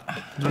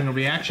during a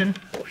reaction.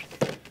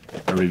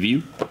 A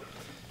review?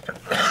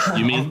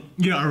 You mean?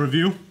 Yeah, a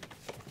review.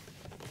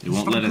 They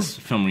won't let us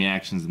film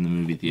reactions in the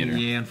movie theater.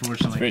 Yeah,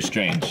 unfortunately. Very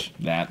strange,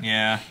 that.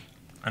 Yeah,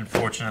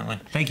 unfortunately.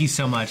 Thank you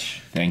so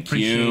much. Thank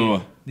Appreciate you.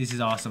 it. This is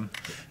awesome.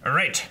 All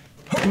right.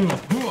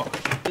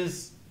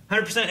 Is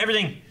 100%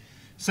 everything.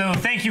 So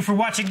thank you for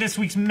watching this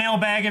week's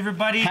mailbag,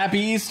 everybody. Happy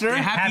Easter. Yeah,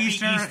 Happy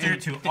Easter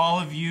and- to all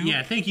of you.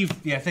 Yeah, thank you.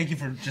 Yeah, thank you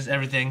for just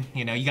everything.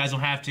 You know, you guys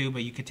don't have to,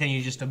 but you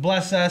continue just to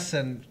bless us,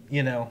 and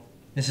you know,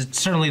 this is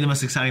certainly the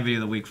most exciting video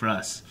of the week for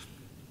us.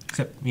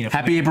 Except, you know,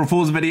 Happy April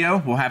Fool's video.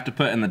 We'll have to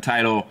put in the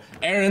title,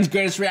 Aaron's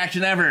greatest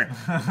reaction ever.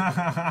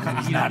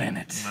 He's not in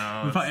it.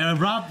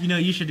 Rob, you know,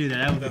 you should do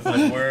that. That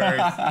would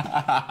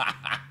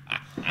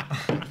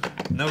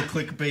No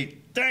clickbait.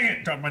 Dang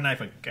it! Dropped my knife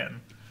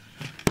again.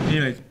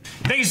 Anyway,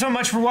 Thank you so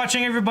much for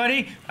watching,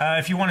 everybody.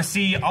 If you want to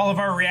see all of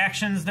our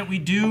reactions that we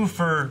do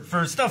for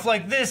stuff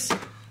like this,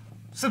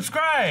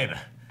 subscribe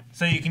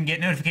so you can get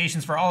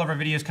notifications for all of our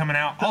videos coming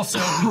out. Also,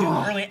 we do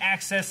early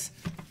access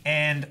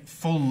and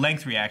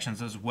full-length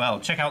reactions as well.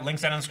 Check out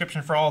links down in the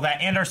description for all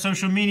that and our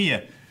social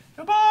media.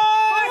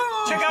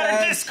 Goodbye! Check out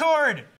our Discord!